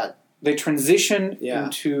choosing that. They transition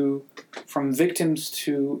from victims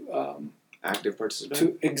to active participants.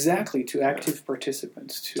 To active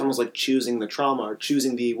participants. It's almost like choosing the trauma or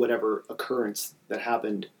choosing the whatever occurrence that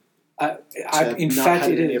happened. In fact,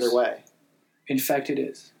 it is. Any other way. In fact, it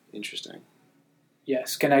is. Interesting.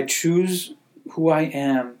 Yes. Can I choose who I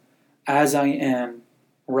am as I am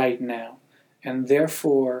right now. And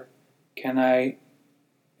therefore,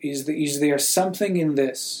 is there something in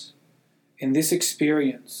this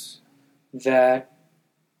experience that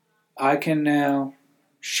I can now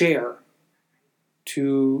share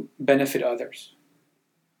to benefit others?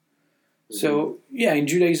 Mm-hmm. So, in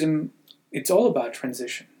Judaism, it's all about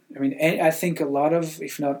transition. I mean, I think a lot of,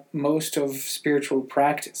 if not most of, spiritual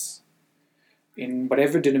practice in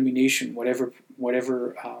whatever denomination, whatever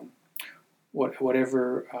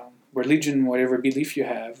religion, whatever belief you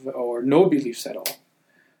have, or no beliefs at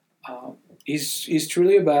all, is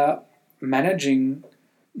truly about managing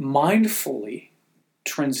mindfully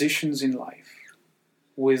transitions in life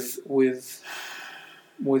with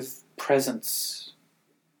presence.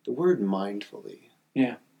 The word mindfully.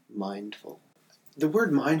 Yeah. Mindful. The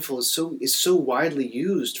word mindful is so widely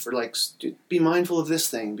used for be mindful of this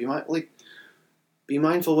thing. Be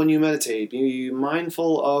mindful when you meditate. Be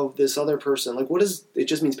mindful of this other person. What is it?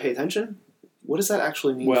 Just means pay attention. What does that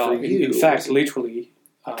actually mean for you? In fact, literally,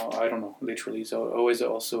 I don't know. Literally is always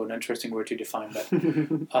also an interesting word to define. But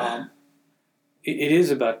it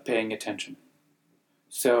is about paying attention.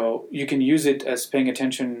 So you can use it as paying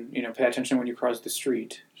attention. Pay attention when you cross the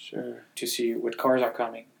street. Sure. To see what cars are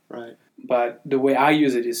coming. Right. But the way I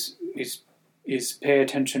use it is pay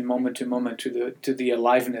attention moment to moment to the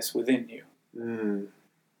aliveness within you.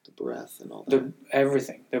 The breath and all that.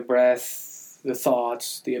 Everything. The breath, the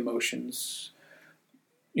thoughts, the emotions.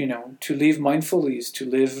 To live mindfully is to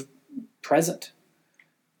live present.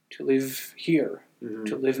 To live here. Mm-hmm.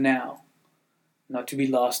 To live now. Not to be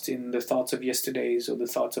lost in the thoughts of yesterdays or the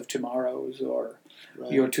thoughts of tomorrows or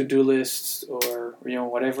your to-do lists or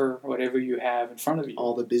whatever you have in front of you.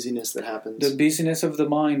 All the busyness that happens. The busyness of the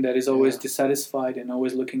mind that is always dissatisfied and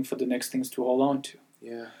always looking for the next things to hold on to.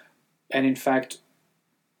 Yeah. And in fact,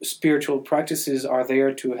 spiritual practices are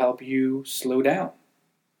there to help you slow down.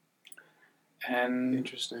 And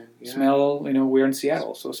interesting. Yeah. Smell, we're in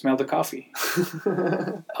Seattle, so smell the coffee.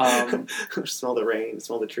 Smell the rain,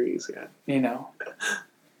 smell the trees, yeah.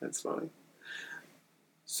 That's funny.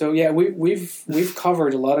 So we've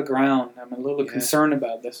covered a lot of ground. I'm a little concerned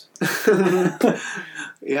about this. I've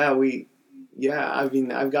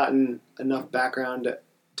gotten enough background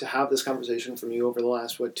to have this conversation from you over the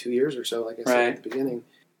last 2 years or so, like I said at the beginning.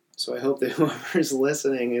 So I hope that whoever's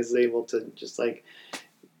listening is able to just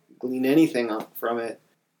glean anything up from it.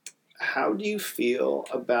 How do you feel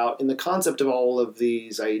about, in the concept of all of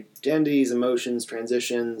these identities, emotions,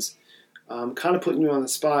 transitions, kind of putting you on the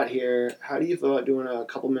spot here, how do you feel about doing a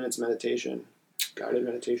couple minutes meditation, guided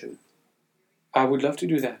meditation? I would love to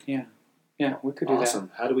do that, yeah. Yeah, we could do that.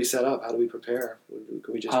 Awesome. How do we set up? How do we prepare?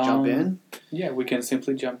 Could we just jump in? Yeah, we can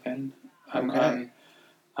simply jump in. Okay.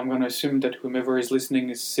 I'm going to assume that whomever is listening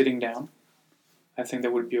is sitting down. I think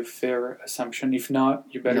that would be a fair assumption. If not,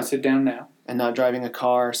 you better sit down now. And not driving a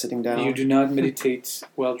car, sitting down. You do not meditate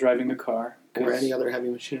while driving a car. Or any other heavy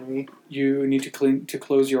machinery. You need to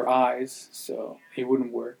close your eyes, so it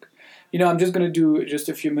wouldn't work. I'm just going to do just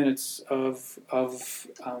a few minutes of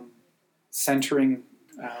centering,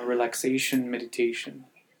 relaxation, meditation,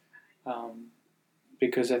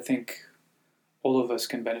 because I think all of us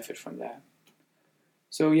can benefit from that.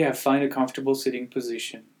 So find a comfortable sitting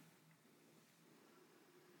position.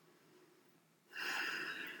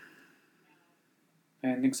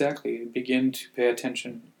 And begin to pay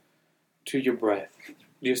attention to your breath,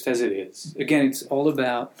 just as it is. Again, it's all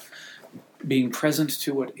about being present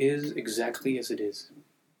to what is exactly as it is.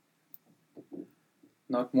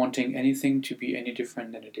 Not wanting anything to be any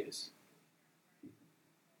different than it is.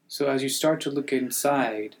 So as you start to look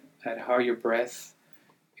inside at how your breath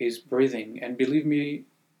is breathing, and believe me,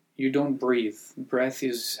 you don't breathe. Breath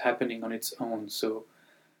is happening on its own, so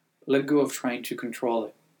let go of trying to control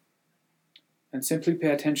it. And simply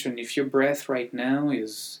pay attention. If your breath right now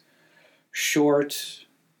is short,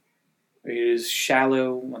 it is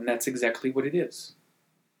shallow, and that's exactly what it is.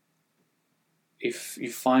 If you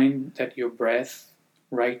find that your breath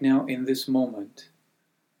right now in this moment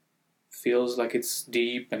feels like it's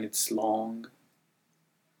deep and it's long,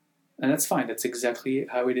 and that's fine. That's exactly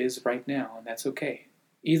how it is right now, and that's okay.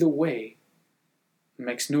 Either way, it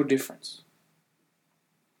makes no difference.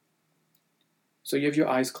 So you have your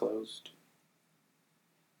eyes closed.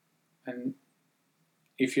 And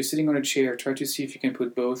if you're sitting on a chair, try to see if you can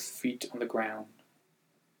put both feet on the ground.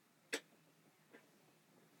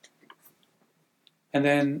 And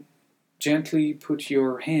then gently put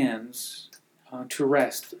your hands to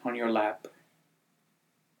rest on your lap.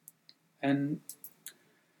 And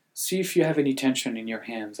see if you have any tension in your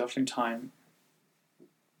hands. Oftentimes,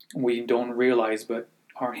 we don't realize, but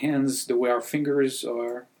our hands, the way our fingers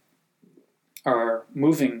are are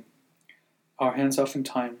moving, our hands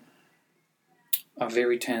oftentimes are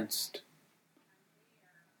very tensed.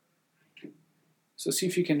 So see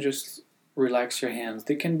if you can just relax your hands.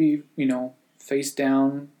 They can be, face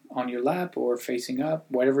down on your lap or facing up,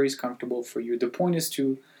 whatever is comfortable for you. The point is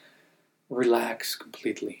to relax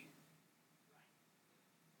completely.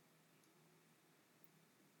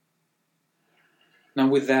 Now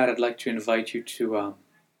with that, I'd like to invite you to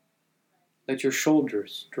let your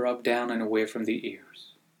shoulders drop down and away from the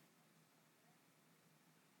ears.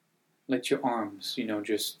 Let your arms,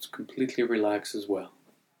 just completely relax as well.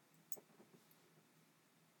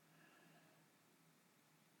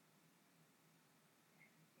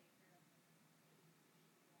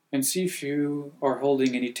 And see if you are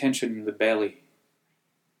holding any tension in the belly.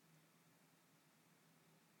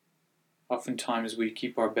 Oftentimes we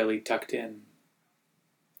keep our belly tucked in.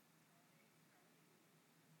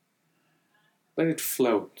 Let it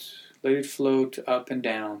float. Let it float up and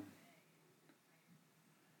down.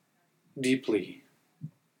 Deeply.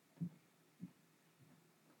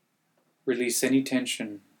 Release any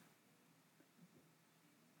tension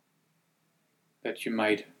that you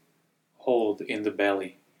might hold in the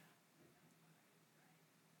belly.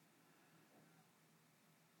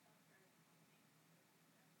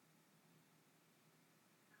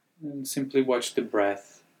 And simply watch the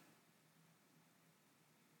breath.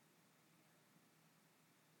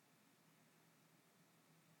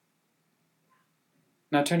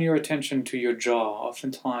 Now turn your attention to your jaw.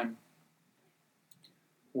 Oftentimes,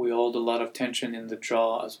 we hold a lot of tension in the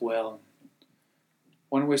jaw as well.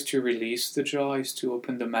 One way to release the jaw is to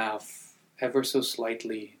open the mouth ever so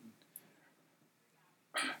slightly.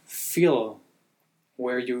 Feel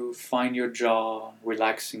where you find your jaw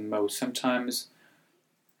relaxing most. Sometimes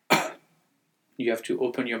you have to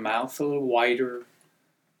open your mouth a little wider.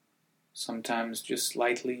 Sometimes just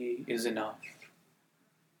slightly is enough.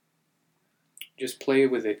 Just play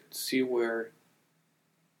with it. See where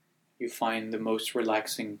you find the most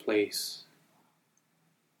relaxing place.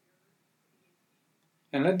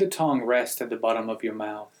 And let the tongue rest at the bottom of your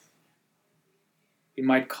mouth. It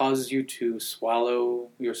might cause you to swallow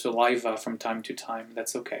your saliva from time to time.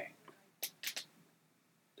 That's okay.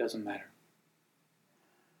 Doesn't matter.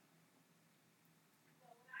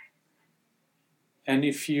 And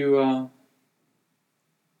if you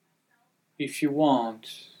want,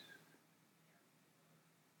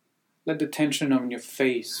 let the tension on your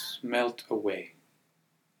face melt away.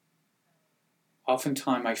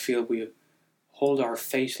 Oftentimes I feel we hold our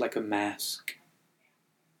face like a mask.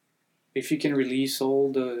 If you can release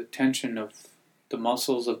all the tension of the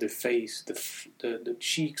muscles of the face, the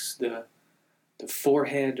cheeks, the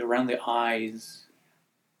forehead, around the eyes,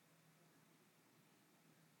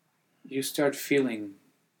 you start feeling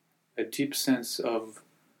a deep sense of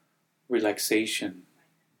relaxation.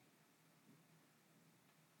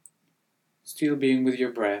 Still being with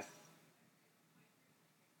your breath,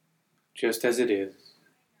 just as it is,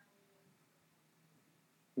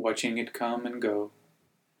 watching it come and go,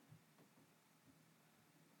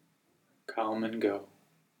 come and go.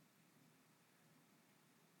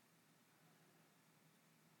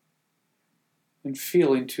 And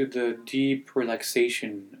feel into the deep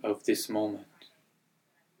relaxation of this moment.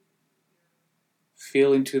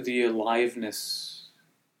 Feel into the aliveness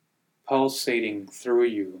pulsating through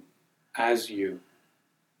you as you.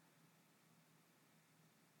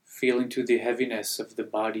 Feel into the heaviness of the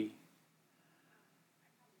body.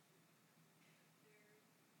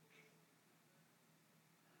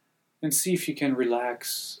 And see if you can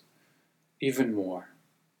relax even more.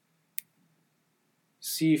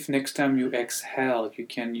 See if next time you exhale, you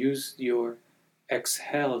can use your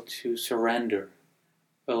exhale to surrender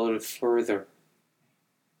a little further.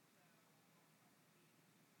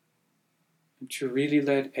 And to really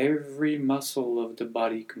let every muscle of the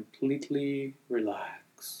body completely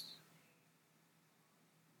relax.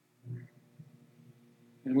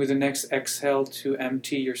 And with the next exhale, to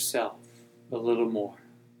empty yourself a little more.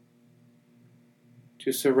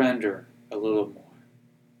 To surrender a little more.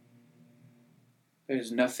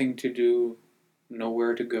 There's nothing to do,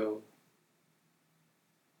 nowhere to go.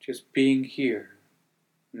 Just being here,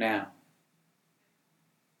 now.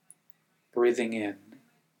 Breathing in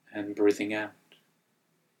and breathing out.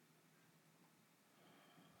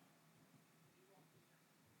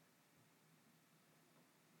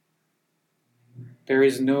 There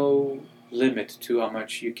is no limit to how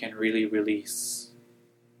much you can really release.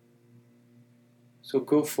 So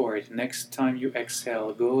go for it. Next time you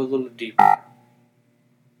exhale, go a little deeper.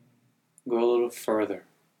 Go a little further.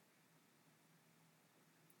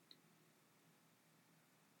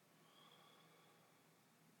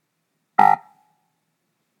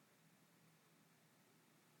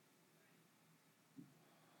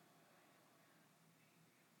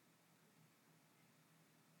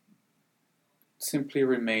 simply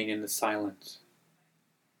remain in the silence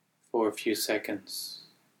for a few seconds,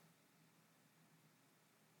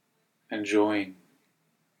 enjoying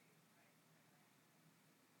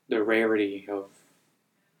the rarity of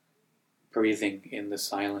breathing in the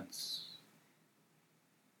silence.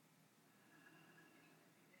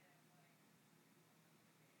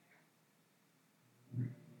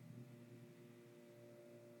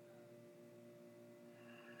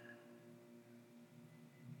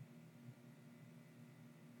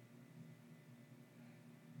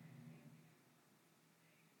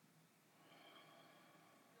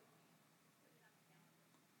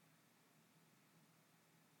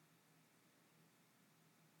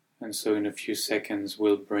 And so in a few seconds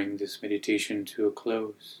we'll bring this meditation to a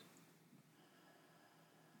close.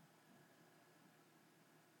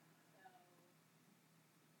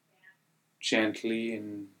 Gently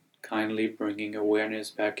and kindly bringing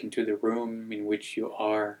awareness back into the room in which you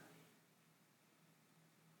are,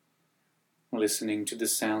 listening to the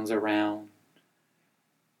sounds around,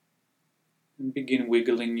 and begin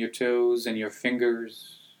wiggling your toes and your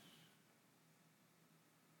fingers,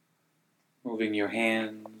 moving your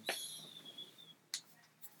hands,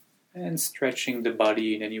 and stretching the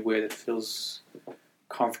body in any way that feels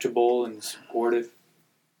comfortable and supportive.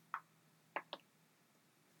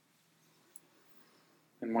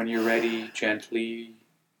 And when you're ready, gently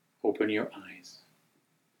open your eyes.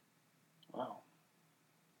 Wow.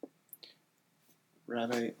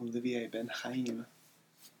 Rabbi Olivier Ben Chaim,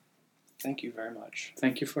 thank you very much.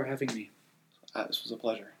 Thank you for having me. This was a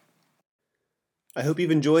pleasure. I hope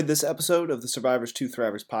you've enjoyed this episode of the Survivors to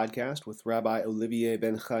Thrivers podcast with Rabbi Olivier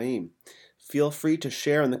Ben Chaim. Feel free to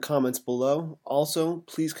share in the comments below. Also,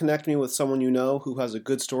 please connect me with someone you know who has a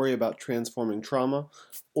good story about transforming trauma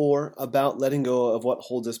or about letting go of what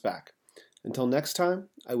holds us back. Until next time,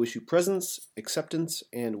 I wish you presence, acceptance,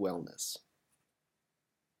 and wellness.